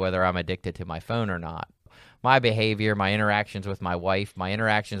tell me whether I'm addicted to my phone or not. My behavior, my interactions with my wife, my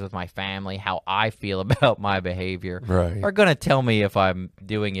interactions with my family, how I feel about my behavior are going to tell me if I'm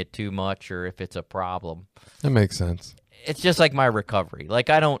doing it too much or if it's a problem. That makes sense. It's just like my recovery.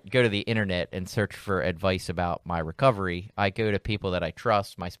 Like, I don't go to the internet and search for advice about my recovery. I go to people that I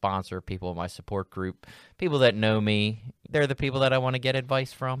trust, my sponsor, people in my support group, people that know me. They're the people that I want to get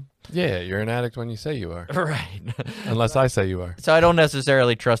advice from. Yeah, you're an addict when you say you are. Right. Unless I say you are. So I don't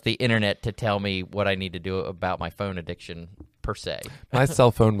necessarily trust the internet to tell me what I need to do about my phone addiction, per se. My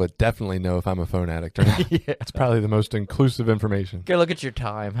cell phone would definitely know if I'm a phone addict or not. Yeah. It's probably the most inclusive information. Go look at your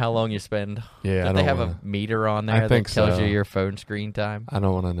time, how long you spend. Yeah, Don't they have a meter on there that tells you your phone screen time? I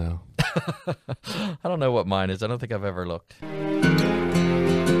don't want to know. I don't know what mine is. I don't think I've ever looked.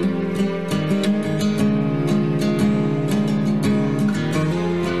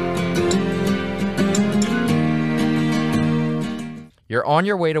 You're on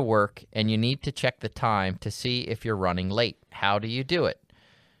your way to work, and you need to check the time to see if you're running late. How do you do it?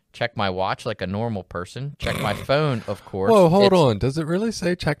 Check my watch like a normal person. Check my phone, of course. Whoa, hold on. Does it really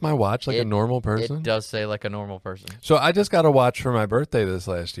say check my watch like a normal person? It does say like a normal person. So I just got a watch for my birthday this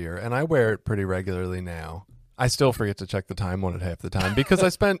last year, and I wear it pretty regularly now. I still forget to check the time on it half the time because I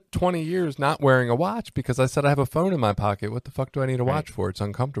spent 20 years not wearing a watch because I said I have a phone in my pocket. What the fuck do I need a watch for? It's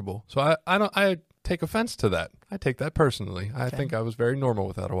uncomfortable. So I take offense to that. I take that personally. I think I was very normal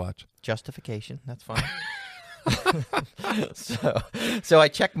without a watch. Justification. That's fine. So I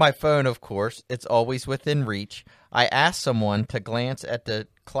check my phone, of course. It's always within reach. I ask someone to glance at the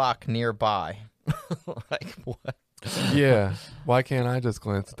clock nearby. Like, what? Yeah. Why can't I just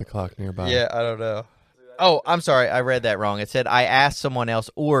glance at the clock nearby? Yeah, I don't know. Oh, I'm sorry. I read that wrong. It said I asked someone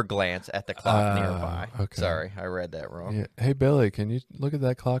else or glance at the clock nearby. Okay. Sorry, I read that wrong. Yeah. Hey, Billy, can you look at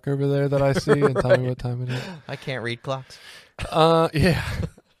that clock over there that I see and tell me what time it is? I can't read clocks. Yeah.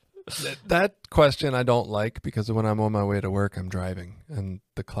 That question I don't like because when I'm on my way to work, I'm driving and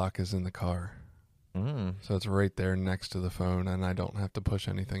the clock is in the car. So it's right there next to the phone, and I don't have to push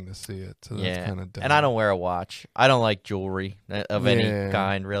anything to see it. So that's kind of dumb. And I don't wear a watch. I don't like jewelry of any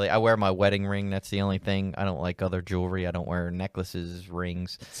kind, really. I wear my wedding ring. That's the only thing. I don't like other jewelry. I don't wear necklaces,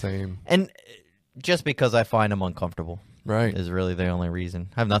 rings. Same. And just because I find them uncomfortable. Right. Is really the only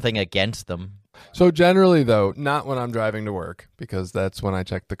reason. I have nothing against them. So generally, though, not when I'm driving to work, because that's when I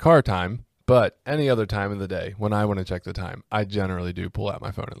check the car time. But any other time of the day, when I want to check the time, I generally do pull out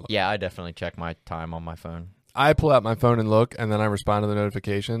my phone and look. Yeah, I definitely check my time on my phone. I pull out my phone and look, and then I respond to the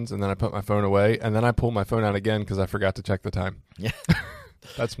notifications, and then I put my phone away, and then I pull my phone out again because I forgot to check the time. Yeah.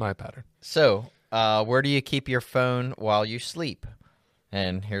 That's my pattern. So, where do you keep your phone while you sleep?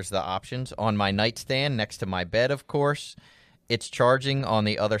 And here's the options. On my nightstand next to my bed, of course. It's charging on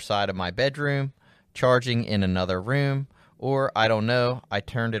the other side of my bedroom, charging in another room, or, I don't know, I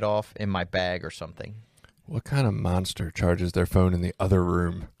turned it off in my bag or something. What kind of monster charges their phone in the other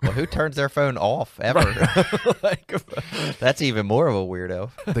room? Well, who turns their phone off ever? Like, that's even more of a weirdo.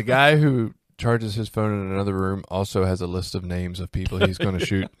 The guy who charges his phone in another room also has a list of names of people he's going to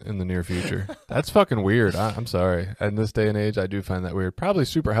shoot in the near future. That's fucking weird. I'm sorry. In this day and age, I do find that weird. Probably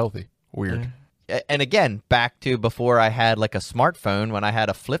super healthy. Weird. And again, back to before I had like a smartphone, when I had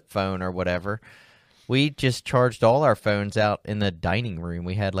a flip phone or whatever, we just charged all our phones out in the dining room.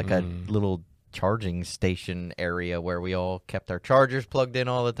 We had like a little charging station area where we all kept our chargers plugged in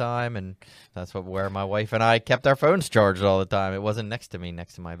all the time, and that's where my wife and I kept our phones charged all the time. It wasn't next to me,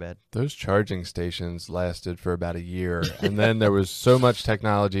 next to my bed. Those charging stations lasted for about a year, and then there was so much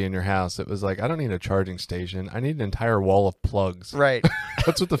technology in your house. It was like, I don't need a charging station. I need an entire wall of plugs. Right.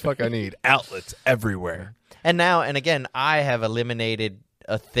 That's what the fuck I need. Outlets everywhere. And now, and again, I have eliminated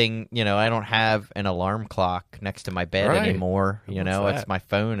a thing, I don't have an alarm clock next to my bed anymore. It's my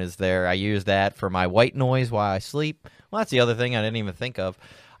phone is there. I use that for my white noise while I sleep. Well, that's the other thing I didn't even think of.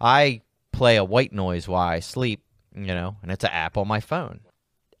 I play a white noise while I sleep, and it's an app on my phone.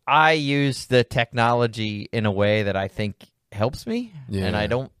 I use the technology in a way that I think helps me, and I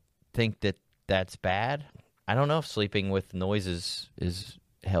don't think that that's bad. I don't know if sleeping with noises is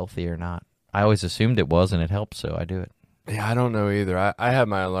healthy or not. I always assumed it was, and it helps, so I do it. Yeah, I don't know either. I have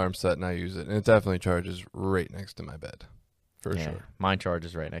my alarm set and I use it, and it definitely charges right next to my bed, for sure. Mine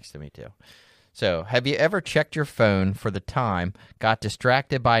charges right next to me, too. So, have you ever checked your phone for the time, got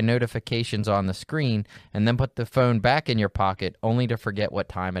distracted by notifications on the screen, and then put the phone back in your pocket only to forget what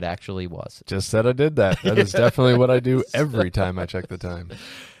time it actually was? Just said I did that. That is definitely what I do every time I check the time.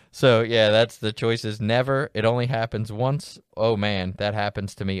 So, yeah, that's the choice is never. It only happens once. Oh, man, that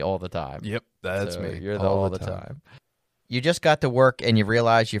happens to me all the time. Yep, that's me. You're all the time. You just got to work and you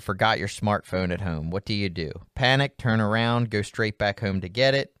realize you forgot your smartphone at home. What do you do? Panic, turn around, go straight back home to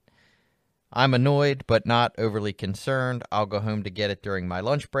get it. I'm annoyed, but not overly concerned. I'll go home to get it during my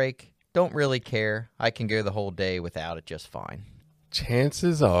lunch break. Don't really care. I can go the whole day without it just fine.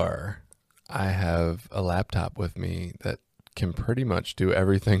 Chances are I have a laptop with me that can pretty much do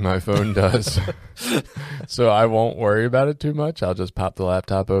everything my phone does. So I won't worry about it too much. I'll just pop the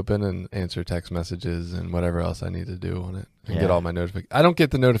laptop open and answer text messages and whatever else I need to do on it and get all my notifications. I don't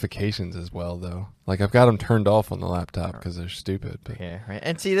get the notifications as well, though. Like, I've got them turned off on the laptop because they're stupid. But. Yeah, right.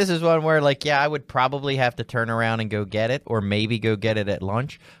 And see, this is one where, I would probably have to turn around and go get it, or maybe go get it at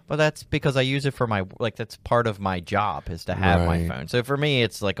lunch. But that's because I use it for that's part of my job is to have my phone. So for me,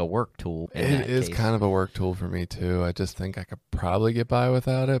 it's like a work tool. It is kind of a work tool for me, too. I just think I could probably get by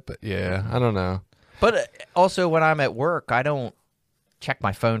without it. But yeah, I don't know. But also, when I'm at work, I don't check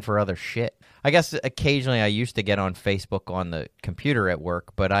my phone for other shit. I guess occasionally I used to get on Facebook on the computer at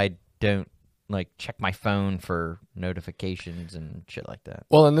work, but I don't check my phone for notifications and shit like that.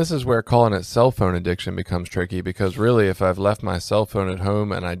 Well, and this is where calling it cell phone addiction becomes tricky, because really, if I've left my cell phone at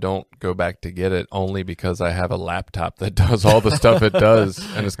home and I don't go back to get it only because I have a laptop that does all the stuff it does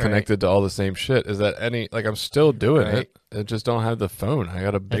and is connected to all the same shit, is that I'm still doing it. I just don't have the phone. I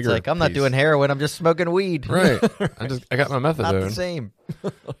got a bigger I'm not doing heroin. I'm just smoking weed. Right. I got my methadone. Not the same.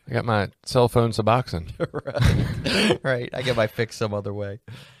 I got my cell phone Suboxone. Right. I get my fix some other way.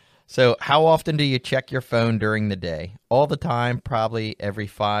 So how often do you check your phone during the day? All the time, probably every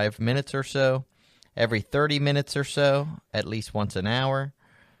 5 minutes or so, every 30 minutes or so, at least once an hour,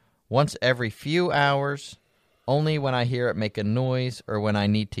 once every few hours, only when I hear it make a noise or when I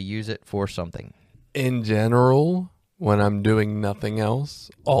need to use it for something. In general, when I'm doing nothing else,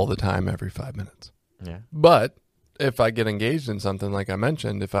 all the time, every 5 minutes. Yeah. But if I get engaged in something, like I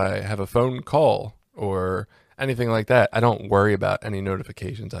mentioned, if I have a phone call or anything like that, I don't worry about any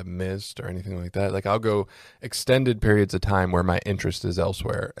notifications I've missed or anything like that. Like I'll go extended periods of time where my interest is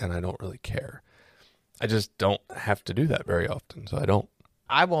elsewhere and I don't really care. I just don't have to do that very often, so I don't.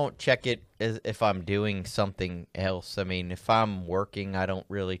 I won't check it if I'm doing something else. I mean, if I'm working, I don't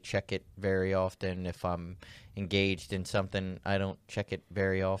really check it very often. If I'm engaged in something, I don't check it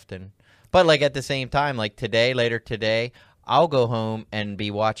very often. But like at the same time, like later today, I'll go home and be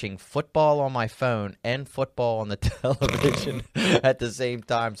watching football on my phone and football on the television at the same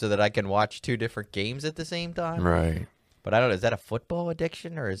time so that I can watch two different games at the same time. Right. But I don't know, is that a football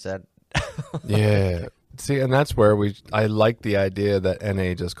addiction or is that... Yeah. See, and that's where I like the idea that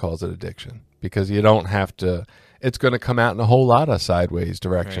NA just calls it addiction, because you don't have to, it's going to come out in a whole lot of sideways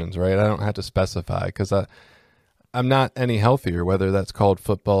directions, right? I don't have to specify, because I'm not any healthier, whether that's called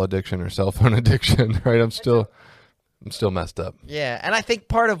football addiction or cell phone addiction, right? I'm still messed up. Yeah, and I think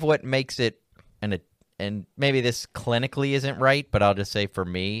part of what makes it, and maybe this clinically isn't right, but I'll just say for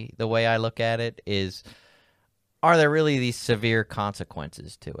me, the way I look at it is, are there really these severe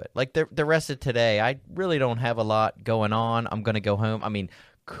consequences to it? Like the rest of today, I really don't have a lot going on. I'm going to go home. I mean,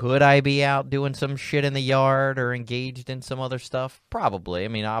 could I be out doing some shit in the yard or engaged in some other stuff? Probably. I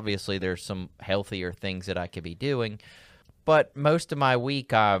mean, obviously there's some healthier things that I could be doing. But most of my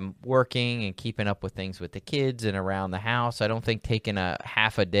week, I'm working and keeping up with things with the kids and around the house. I don't think taking a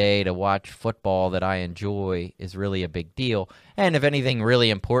half a day to watch football that I enjoy is really a big deal. And if anything really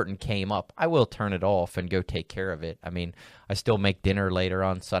important came up, I will turn it off and go take care of it. I mean, I still make dinner later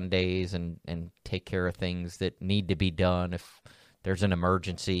on Sundays and take care of things that need to be done. If there's an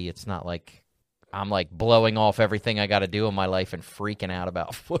emergency, it's not like I'm like blowing off everything I got to do in my life and freaking out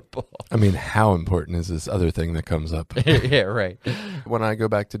about football. I mean, how important is this other thing that comes up? Yeah, right. When I go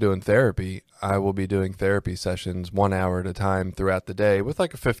back to doing therapy, I will be doing therapy sessions 1 hour at a time throughout the day with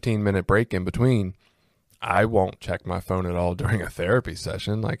like a 15-minute break in between. I won't check my phone at all during a therapy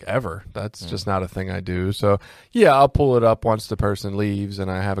session, like ever. That's just not a thing I do. So, yeah, I'll pull it up once the person leaves and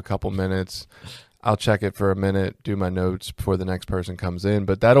I have a couple minutes. I'll check it for a minute, do my notes before the next person comes in.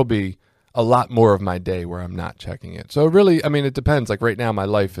 But that'll be a lot more of my day where I'm not checking it. So really, I mean, it depends. Like right now, my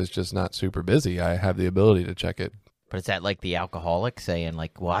life is just not super busy. I have the ability to check it. But is that like the alcoholic saying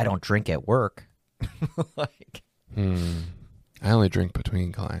like, well, I don't drink at work? Like, I only drink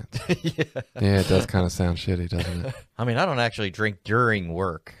between clients. Yeah, it does kind of sound shitty, doesn't it? I mean, I don't actually drink during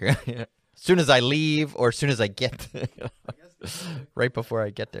work. As soon as I leave or as soon as I get right before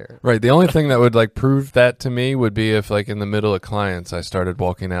I get there. Right. The only thing that would like prove that to me would be if like in the middle of clients, I started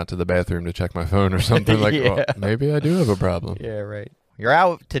walking out to the bathroom to check my phone or something like, Yeah. well, maybe I do have a problem. Yeah, right. You're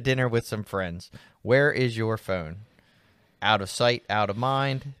out to dinner with some friends. Where is your phone? Out of sight, out of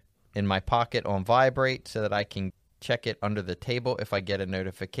mind, in my pocket on vibrate so that I can check it under the table if I get a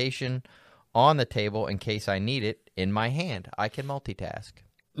notification, on the table in case I need it, in my hand. I can multitask.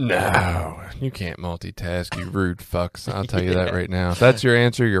 No, you can't multitask, you rude fucks. I'll tell you that right now. If that's your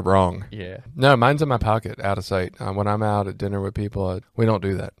answer, you're wrong. Yeah. No, mine's in my pocket, out of sight. When I'm out at dinner with people, we don't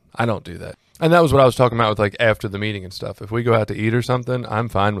do that. I don't do that. And that was what I was talking about with like after the meeting and stuff. If we go out to eat or something, I'm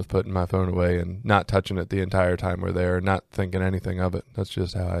fine with putting my phone away and not touching it the entire time we're there, not thinking anything of it. That's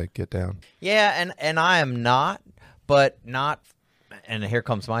just how I get down. Yeah, and I am not, but not. And here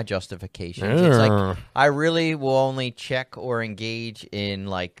comes my justification. It's like I really will only check or engage in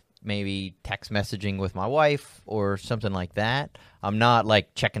like maybe text messaging with my wife or something like that. I'm not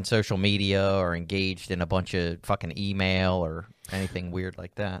like checking social media or engaged in a bunch of fucking email or anything weird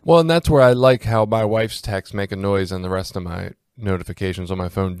like that. Well, and that's where I like how my wife's texts make a noise and the rest of my notifications on my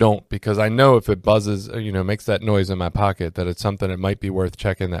phone don't, because I know if it buzzes, makes that noise in my pocket, that it's something that might be worth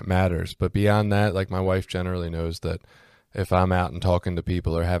checking that matters. But beyond that, like my wife generally knows that if I'm out and talking to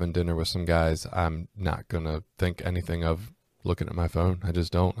people or having dinner with some guys, I'm not going to think anything of looking at my phone. I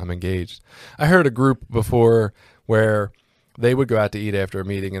just don't. I'm engaged. I heard a group before where they would go out to eat after a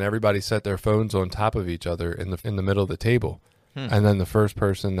meeting and everybody set their phones on top of each other in the middle of the table. And then the first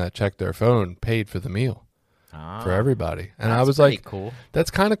person that checked their phone paid for the meal for everybody. And I was like, cool.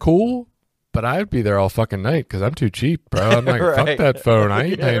 That's kind of cool. But I'd be there all fucking night because I'm too cheap, bro. I'm like, Right. fuck that phone. I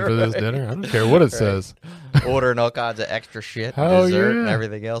ain't paying for this dinner. I don't care what it says. Ordering all kinds of extra shit, Oh, dessert, and yeah.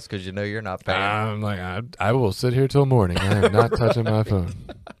 everything else because you know you're not paying. I'm like, I will sit here till morning. I am not touching my phone.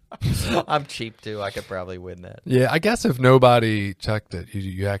 I'm cheap too. I could probably win that. Yeah, I guess if nobody checked it,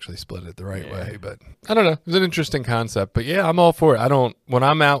 you actually split it the right way. But I don't know. It's an interesting concept. But yeah, I'm all for it. When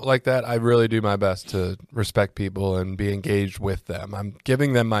I'm out like that, I really do my best to respect people and be engaged with them. I'm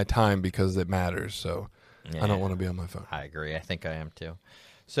giving them my time because it matters. So I don't want to be on my phone. I agree. I think I am too.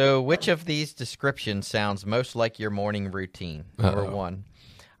 So which of these descriptions sounds most like your morning routine? Number 1,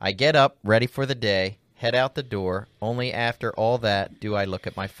 I get up, ready for the day, head out the door. Only after all that do I look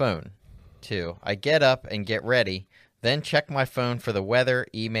at my phone. 2, I get up and get ready, then check my phone for the weather,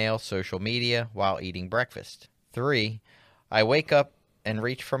 email, social media while eating breakfast. 3, I wake up and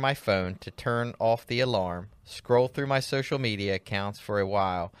reach for my phone to turn off the alarm, scroll through my social media accounts for a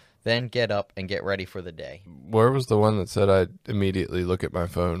while, then get up and get ready for the day. Where was the one that said I'd immediately look at my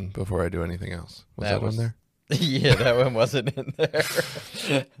phone before I do anything else? Was that one there? Yeah, that one wasn't in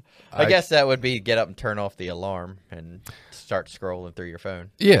there. I guess that would be get up and turn off the alarm and start scrolling through your phone.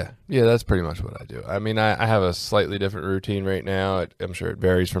 Yeah, that's pretty much what I do. I mean, I have a slightly different routine right now. I'm sure it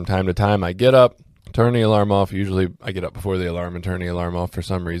varies from time to time. I get up, turn the alarm off. Usually I get up before the alarm and turn the alarm off for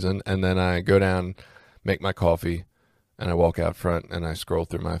some reason. And then I go down, make my coffee, and I walk out front and I scroll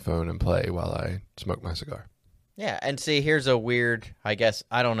through my phone and play while I smoke my cigar. Yeah, and see, here's a weird, I guess,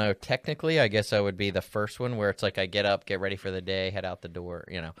 I don't know, technically, I guess I would be the first one where it's like I get up, get ready for the day, head out the door,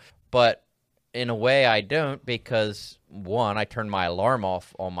 But in a way I don't because, 1, I turn my alarm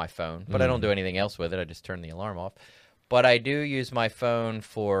off on my phone, but I don't do anything else with it. I just turn the alarm off. But I do use my phone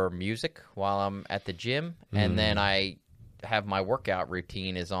for music while I'm at the gym, and then I have my workout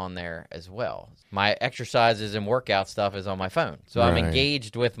routine is on there as well. My exercises and workout stuff is on my phone. So I'm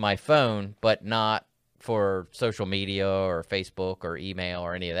engaged with my phone, but not for social media or Facebook or email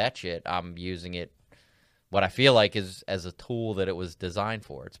or any of that shit. I'm using it, what I feel like is as a tool that it was designed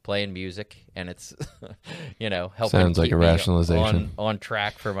for. It's playing music and it's, helping Sounds like keep a me rationalization. on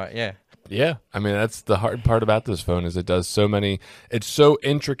track for my, Yeah, I mean, that's the hard part about this phone is it does so many, it's so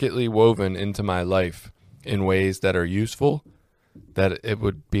intricately woven into my life in ways that are useful that it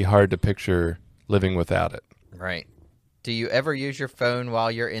would be hard to picture living without it. Right. Do you ever use your phone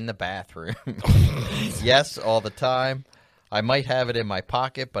while you're in the bathroom? Yes, all the time. I might have it in my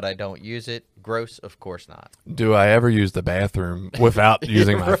pocket, but I don't use it. Gross, of course not. Do I ever use the bathroom without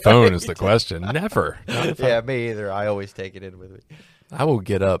using my phone is the question. Never. Yeah, me either. I always take it in with me. I will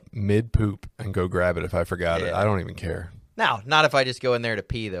get up mid-poop and go grab it if I forgot it. I don't even care. Now, not if I just go in there to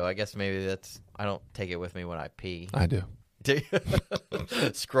pee, though. I guess maybe I don't take it with me when I pee. I do. Do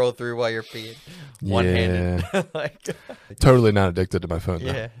you scroll through while you're peeing? One-handed. Totally not addicted to my phone,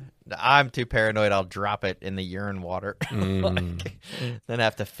 though. Yeah. I'm too paranoid I'll drop it in the urine water. Then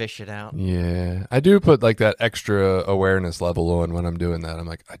have to fish it out. Yeah. I do put like that extra awareness level on when I'm doing that. I'm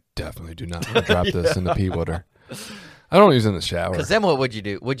like, I definitely do not want to drop this in the pee water. I don't use it in the shower. Because then what would you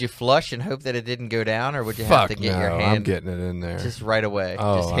do? Would you flush and hope that it didn't go down, or would you have to get your hand? I'm getting it in there. Just right away.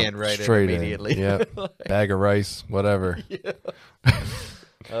 Oh, just hand right straight in immediately. Yep. Bag of rice, whatever.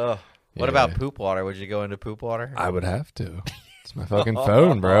 Oh, what about poop water? Would you go into poop water? I would have to. It's my fucking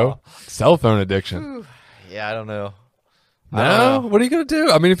phone, bro. Cell phone addiction. Yeah, I don't know. No? What are you going to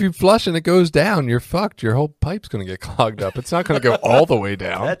do? I mean, if you flush and it goes down, you're fucked. Your whole pipe's going to get clogged up. It's not going to go all the way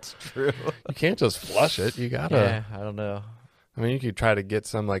down. That's true. You can't just flush it. You got to. Yeah, I don't know. I mean, you could try to get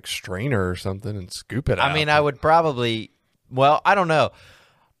some like strainer or something and scoop it out. I mean, I would probably, I don't know.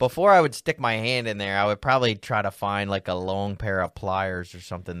 Before I would stick my hand in there, I would probably try to find like a long pair of pliers or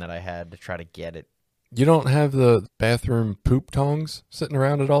something that I had to try to get it. You don't have the bathroom poop tongs sitting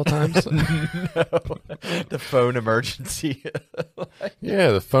around at all times? No. The phone emergency.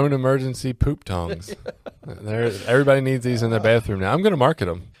 Yeah, the phone emergency poop tongs. Everybody needs these in their bathroom now. I'm going to market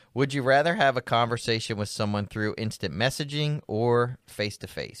them. Would you rather have a conversation with someone through instant messaging or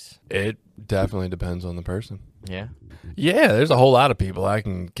face-to-face? It definitely depends on the person. Yeah? Yeah, there's a whole lot of people I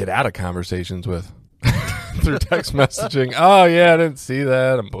can get out of conversations with through text messaging. Oh, yeah, I didn't see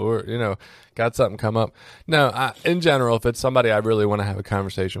that. I'm bored. Got something come up. No, in general, if it's somebody I really want to have a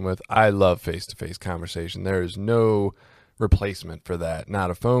conversation with, I love face-to-face conversation. There is no replacement for that.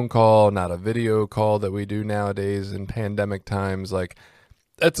 Not a phone call, not a video call that we do nowadays in pandemic times. Like,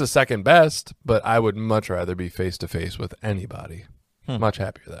 that's a second best, but I would much rather be face-to-face with anybody. Much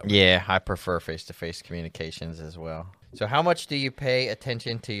happier that way. Yeah, I prefer face-to-face communications as well. So how much do you pay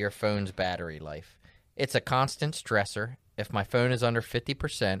attention to your phone's battery life? It's a constant stressor. If my phone is under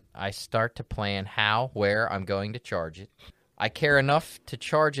 50%, I start to plan how, where I'm going to charge it. I care enough to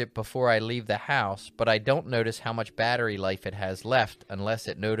charge it before I leave the house, but I don't notice how much battery life it has left unless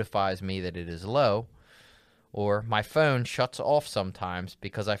it notifies me that it is low. Or my phone shuts off sometimes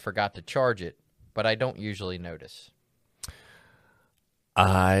because I forgot to charge it, but I don't usually notice.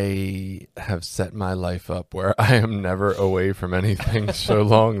 I have set my life up where I am never away from anything so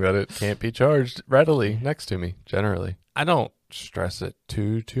long that it can't be charged readily next to me, generally. I don't stress it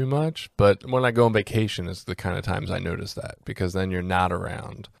too much, but when I go on vacation is the kind of times I notice that, because then you're not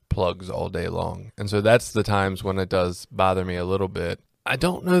around plugs all day long. And so that's the times when it does bother me a little bit. I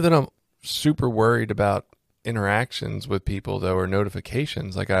don't know that I'm super worried about interactions with people, though, or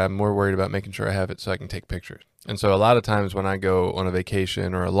notifications. Like, I'm more worried about making sure I have it so I can take pictures. And so a lot of times when I go on a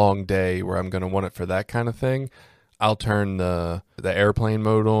vacation or a long day where I'm going to want it for that kind of thing, I'll turn the airplane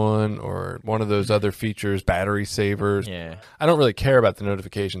mode on, or one of those other features, battery savers. Yeah. I don't really care about the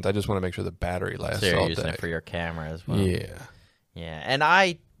notifications. I just want to make sure the battery lasts So you're all using day. it for your camera as well. Yeah. Yeah, and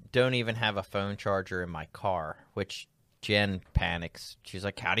I don't even have a phone charger in my car, which Jen panics. She's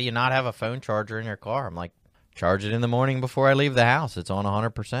like, how do you not have a phone charger in your car? I'm like, charge it in the morning before I leave the house. It's on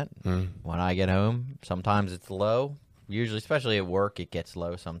 100%. When I get home, sometimes it's low. Usually, especially at work, it gets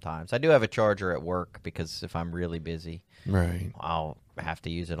low sometimes. I do have a charger at work because if I'm really busy, Right. I'll have to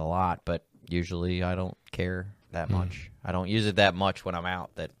use it a lot. But usually, I don't care that much. I don't use it that much when I'm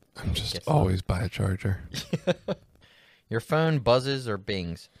out. That I'm just gets low. always by a charger. Your phone buzzes or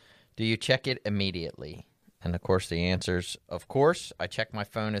bings. Do you check it immediately? And of course, the answer's of course. I check my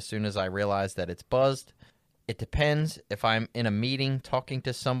phone as soon as I realize that it's buzzed. It depends. If I'm in a meeting talking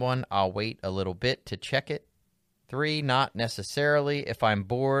to someone, I'll wait a little bit to check it. 3, not necessarily. If I'm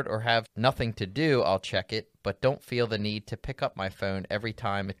bored or have nothing to do, I'll check it, but don't feel the need to pick up my phone every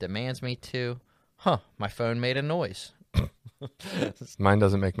time it demands me to. My phone made a noise. Mine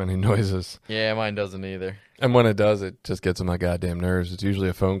doesn't make many noises. Yeah, mine doesn't either. And when it does, it just gets on my goddamn nerves. It's usually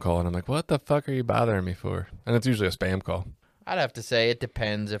a phone call, and I'm like, what the fuck are you bothering me for? And it's usually a spam call. I'd have to say it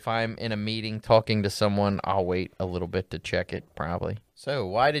depends. If I'm in a meeting talking to someone, I'll wait a little bit to check it, probably. So,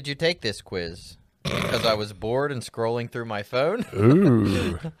 why did you take this quiz? Because I was bored and scrolling through my phone?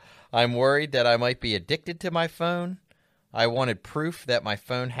 Ooh. I'm worried that I might be addicted to my phone. I wanted proof that my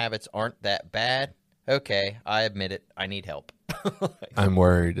phone habits aren't that bad. Okay, I admit it. I need help. I'm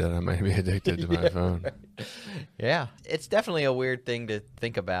worried that I might be addicted to my phone. Yeah, it's definitely a weird thing to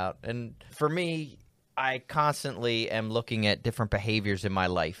think about. And for me, I constantly am looking at different behaviors in my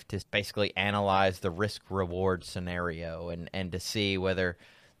life to basically analyze the risk-reward scenario and to see whether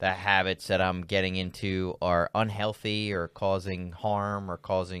the habits that I'm getting into are unhealthy or causing harm or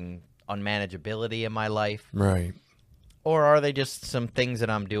causing unmanageability in my life. Right. Or are they just some things that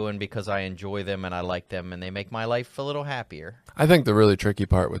I'm doing because I enjoy them and I like them and they make my life a little happier? I think the really tricky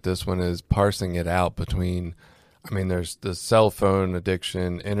part with this one is parsing it out between, I mean, there's the cell phone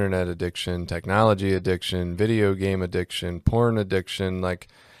addiction, internet addiction, technology addiction, video game addiction, porn addiction. Like,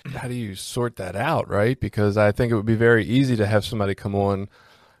 how do you sort that out, right? Because I think it would be very easy to have somebody come on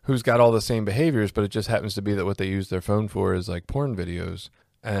who's got all the same behaviors, but it just happens to be that what they use their phone for is like porn videos.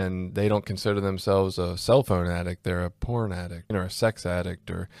 And they don't consider themselves a cell phone addict. They're a porn addict or a sex addict.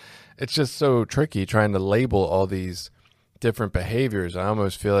 Or it's just so tricky trying to label all these different behaviors. I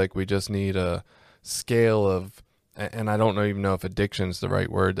almost feel like we just need a scale of, and I don't even know if addiction is the right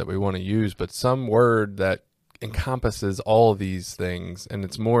word that we want to use, but some word that encompasses all these things, and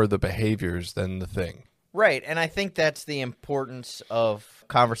it's more the behaviors than the thing. Right, and I think that's the importance of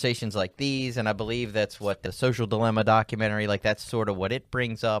conversations like these, and I believe that's what the Social Dilemma documentary, like that's sort of what it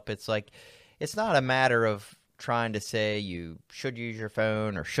brings up. It's like, it's not a matter of trying to say you should use your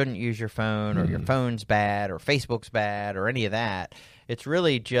phone or shouldn't use your phone or your phone's bad or Facebook's bad or any of that. It's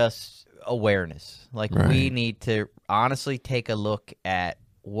really just awareness. Like we need to honestly take a look at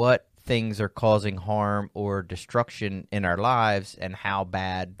what things are causing harm or destruction in our lives and how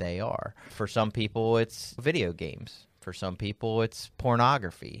bad they are. For some people, it's video games. For some people, it's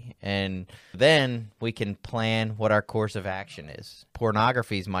pornography. And then we can plan what our course of action is.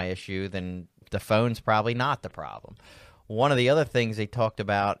 Pornography is my issue, then the phone's probably not the problem. One of the other things they talked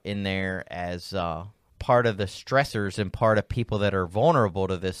about in there as part of the stressors and part of people that are vulnerable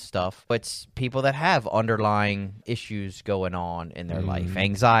to this stuff, it's people that have underlying issues going on in their life.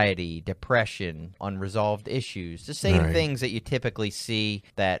 Anxiety, depression, unresolved issues. The same things that you typically see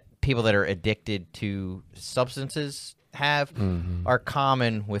that people that are addicted to substances have are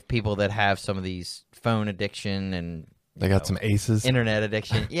common with people that have some of these phone addiction and They got some aces. internet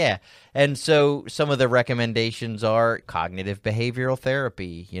addiction. Yeah. And so some of the recommendations are cognitive behavioral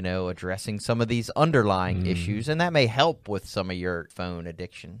therapy, you know, addressing some of these underlying issues. And that may help with some of your phone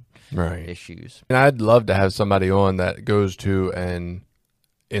addiction issues. And I'd love to have somebody on that goes to an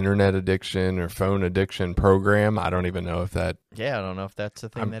internet addiction or phone addiction program. I don't even know if that... Yeah, I don't know if that's a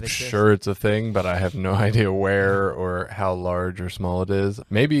thing that I'm exists. sure it's a thing, but I have no idea where or how large or small it is.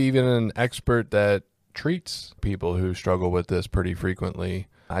 Maybe even an expert that treats people who struggle with this pretty frequently.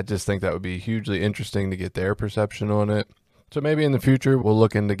 I just think that would be hugely interesting to get their perception on it. So maybe in the future, we'll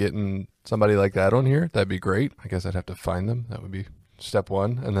look into getting somebody like that on here. That'd be great. I guess I'd have to find them. That would be step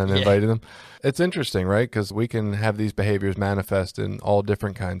one, and then inviting them. It's interesting, right? Because we can have these behaviors manifest in all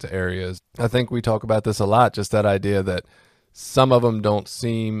different kinds of areas. I think we talk about this a lot, just that idea that some of them don't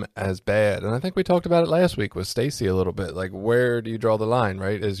seem as bad. And I think we talked about it last week with Stacy a little bit. Like, where do you draw the line,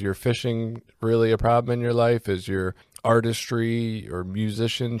 right? Is your fishing really a problem in your life? Is your artistry or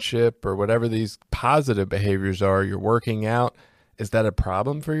musicianship or whatever these positive behaviors are, you're working out, is that a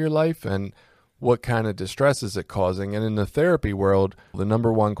problem for your life? And what kind of distress is it causing? And in the therapy world, the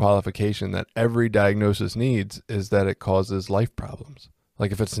number one qualification that every diagnosis needs is that it causes life problems.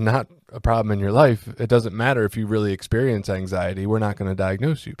 Like, if it's not a problem in your life, it doesn't matter if you really experience anxiety. We're not going to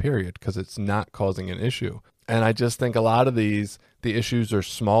diagnose you, period, because it's not causing an issue. And I just think a lot of these, the issues are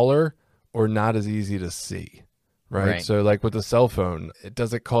smaller or not as easy to see, right? So like with the cell phone,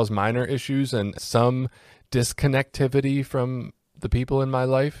 does it cause minor issues and some disconnectivity from the people in my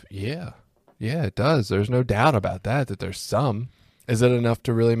life? Yeah, it does. There's no doubt about that there's some. Is it enough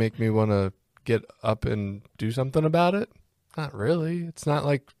to really make me want to get up and do something about it? Not really. It's not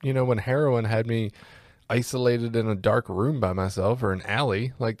like, when heroin had me isolated in a dark room by myself or an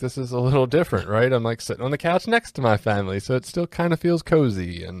alley. Like, this is a little different, right? I'm like sitting on the couch next to my family, so it still kind of feels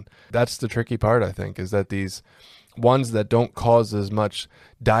cozy. And that's the tricky part, I think, is that these ones that don't cause as much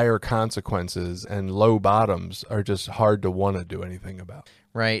dire consequences and low bottoms are just hard to want to do anything about.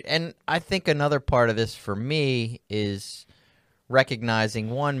 Right. And I think another part of this for me is recognizing,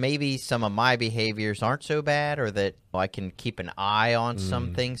 one, maybe some of my behaviors aren't so bad, or that I can keep an eye on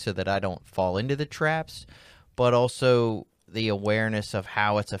something so that I don't fall into the traps, but also the awareness of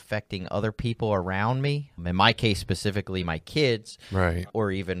how it's affecting other people around me. In my case, specifically my kids, right,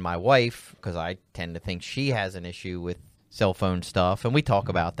 or even my wife, because I tend to think she has an issue with cell phone stuff. And we talk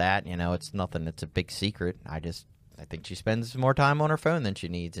about that. It's nothing that's a big secret. I think she spends more time on her phone than she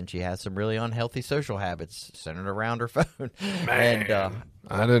needs, and she has some really unhealthy social habits centered around her phone. Man, and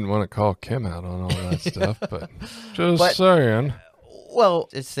I didn't want to call Kim out on all that stuff, but just saying. Well,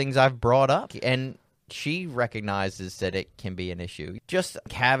 it's things I've brought up, and she recognizes that it can be an issue. Just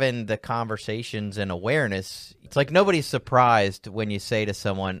having the conversations and awareness, it's like nobody's surprised when you say to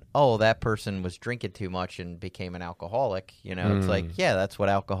someone, oh, that person was drinking too much and became an alcoholic. It's like, yeah, that's what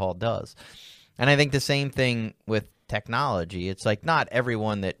alcohol does. And I think the same thing with technology. It's like not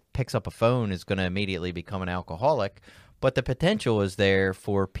everyone that picks up a phone is going to immediately become an alcoholic, but the potential is there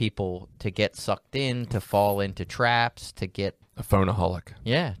for people to get sucked in, to fall into traps, to get a phoneaholic.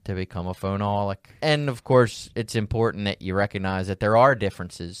 Yeah, to become a phoneaholic. And of course, it's important that you recognize that there are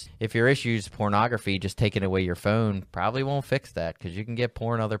differences. If your issue is pornography, just taking away your phone probably won't fix that, because you can get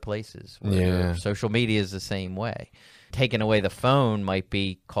porn other places. Yeah. Social media is the same way. Taking away the phone might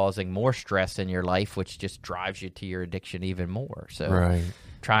be causing more stress in your life, which just drives you to your addiction even more. So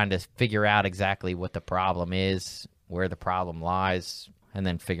trying to figure out exactly what the problem is, where the problem lies, and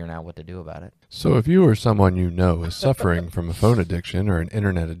then figuring out what to do about it. So if you or someone you know is suffering from a phone addiction or an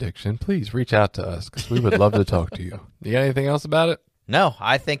internet addiction, please reach out to us, because we would love to talk to you. You got anything else about it? No,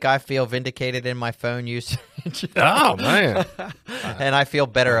 I think I feel vindicated in my phone usage. Oh, man. And I feel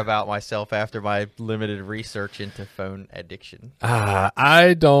better about myself after my limited research into phone addiction.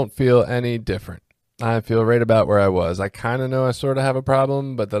 I don't feel any different. I feel right about where I was. I kind of know I sort of have a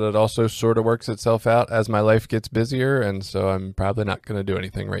problem, but that it also sort of works itself out as my life gets busier, and so I'm probably not going to do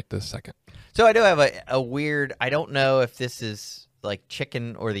anything right this second. So I do have a weird, I don't know if this is like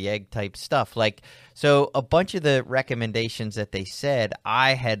chicken or the egg type stuff. Like, so a bunch of the recommendations that they said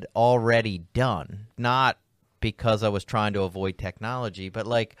I had already done, not because I was trying to avoid technology, but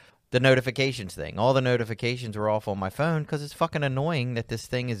like the notifications thing. All the notifications were off on my phone because it's fucking annoying that this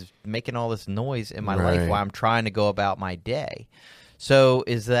thing is making all this noise in my life while I'm trying to go about my day. So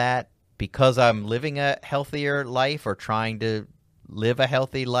is that because I'm living a healthier life or trying to live a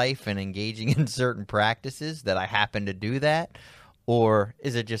healthy life and engaging in certain practices that I happen to do that? Or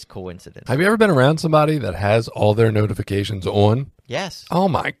is it just coincidence? Have you ever been around somebody that has all their notifications on? Yes. Oh,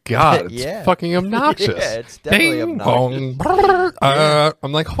 my God. It's fucking obnoxious. Yeah, it's definitely Ding, obnoxious. Bong,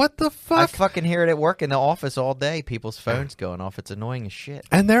 I'm like, what the fuck? I fucking hear it at work in the office all day. People's phones going off. It's annoying as shit.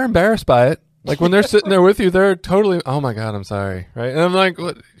 And they're embarrassed by it. Like, when they're sitting there with you, they're totally, oh, my God, I'm sorry. Right? And I'm like,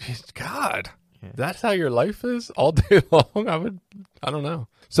 what? God, that's how your life is all day long? I don't know.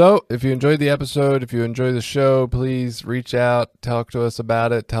 So if you enjoyed the episode, if you enjoy the show, please reach out, talk to us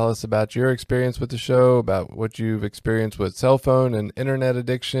about it. Tell us about your experience with the show, about what you've experienced with cell phone and internet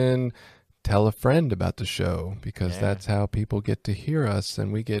addiction. tell a friend about the show, because that's how people get to hear us,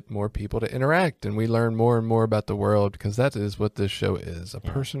 and we get more people to interact, and we learn more and more about the world, because that is what this show is, a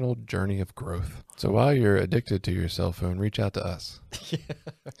personal journey of growth. So while you're addicted to your cell phone, reach out to us.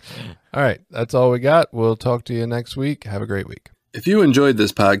 All right, that's all we got. We'll talk to you next week. Have a great week. If you enjoyed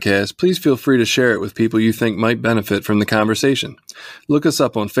this podcast, please feel free to share it with people you think might benefit from the conversation. Look us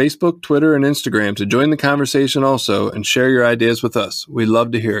up on Facebook, Twitter, and Instagram to join the conversation also, and share your ideas with us. We'd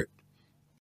love to hear it.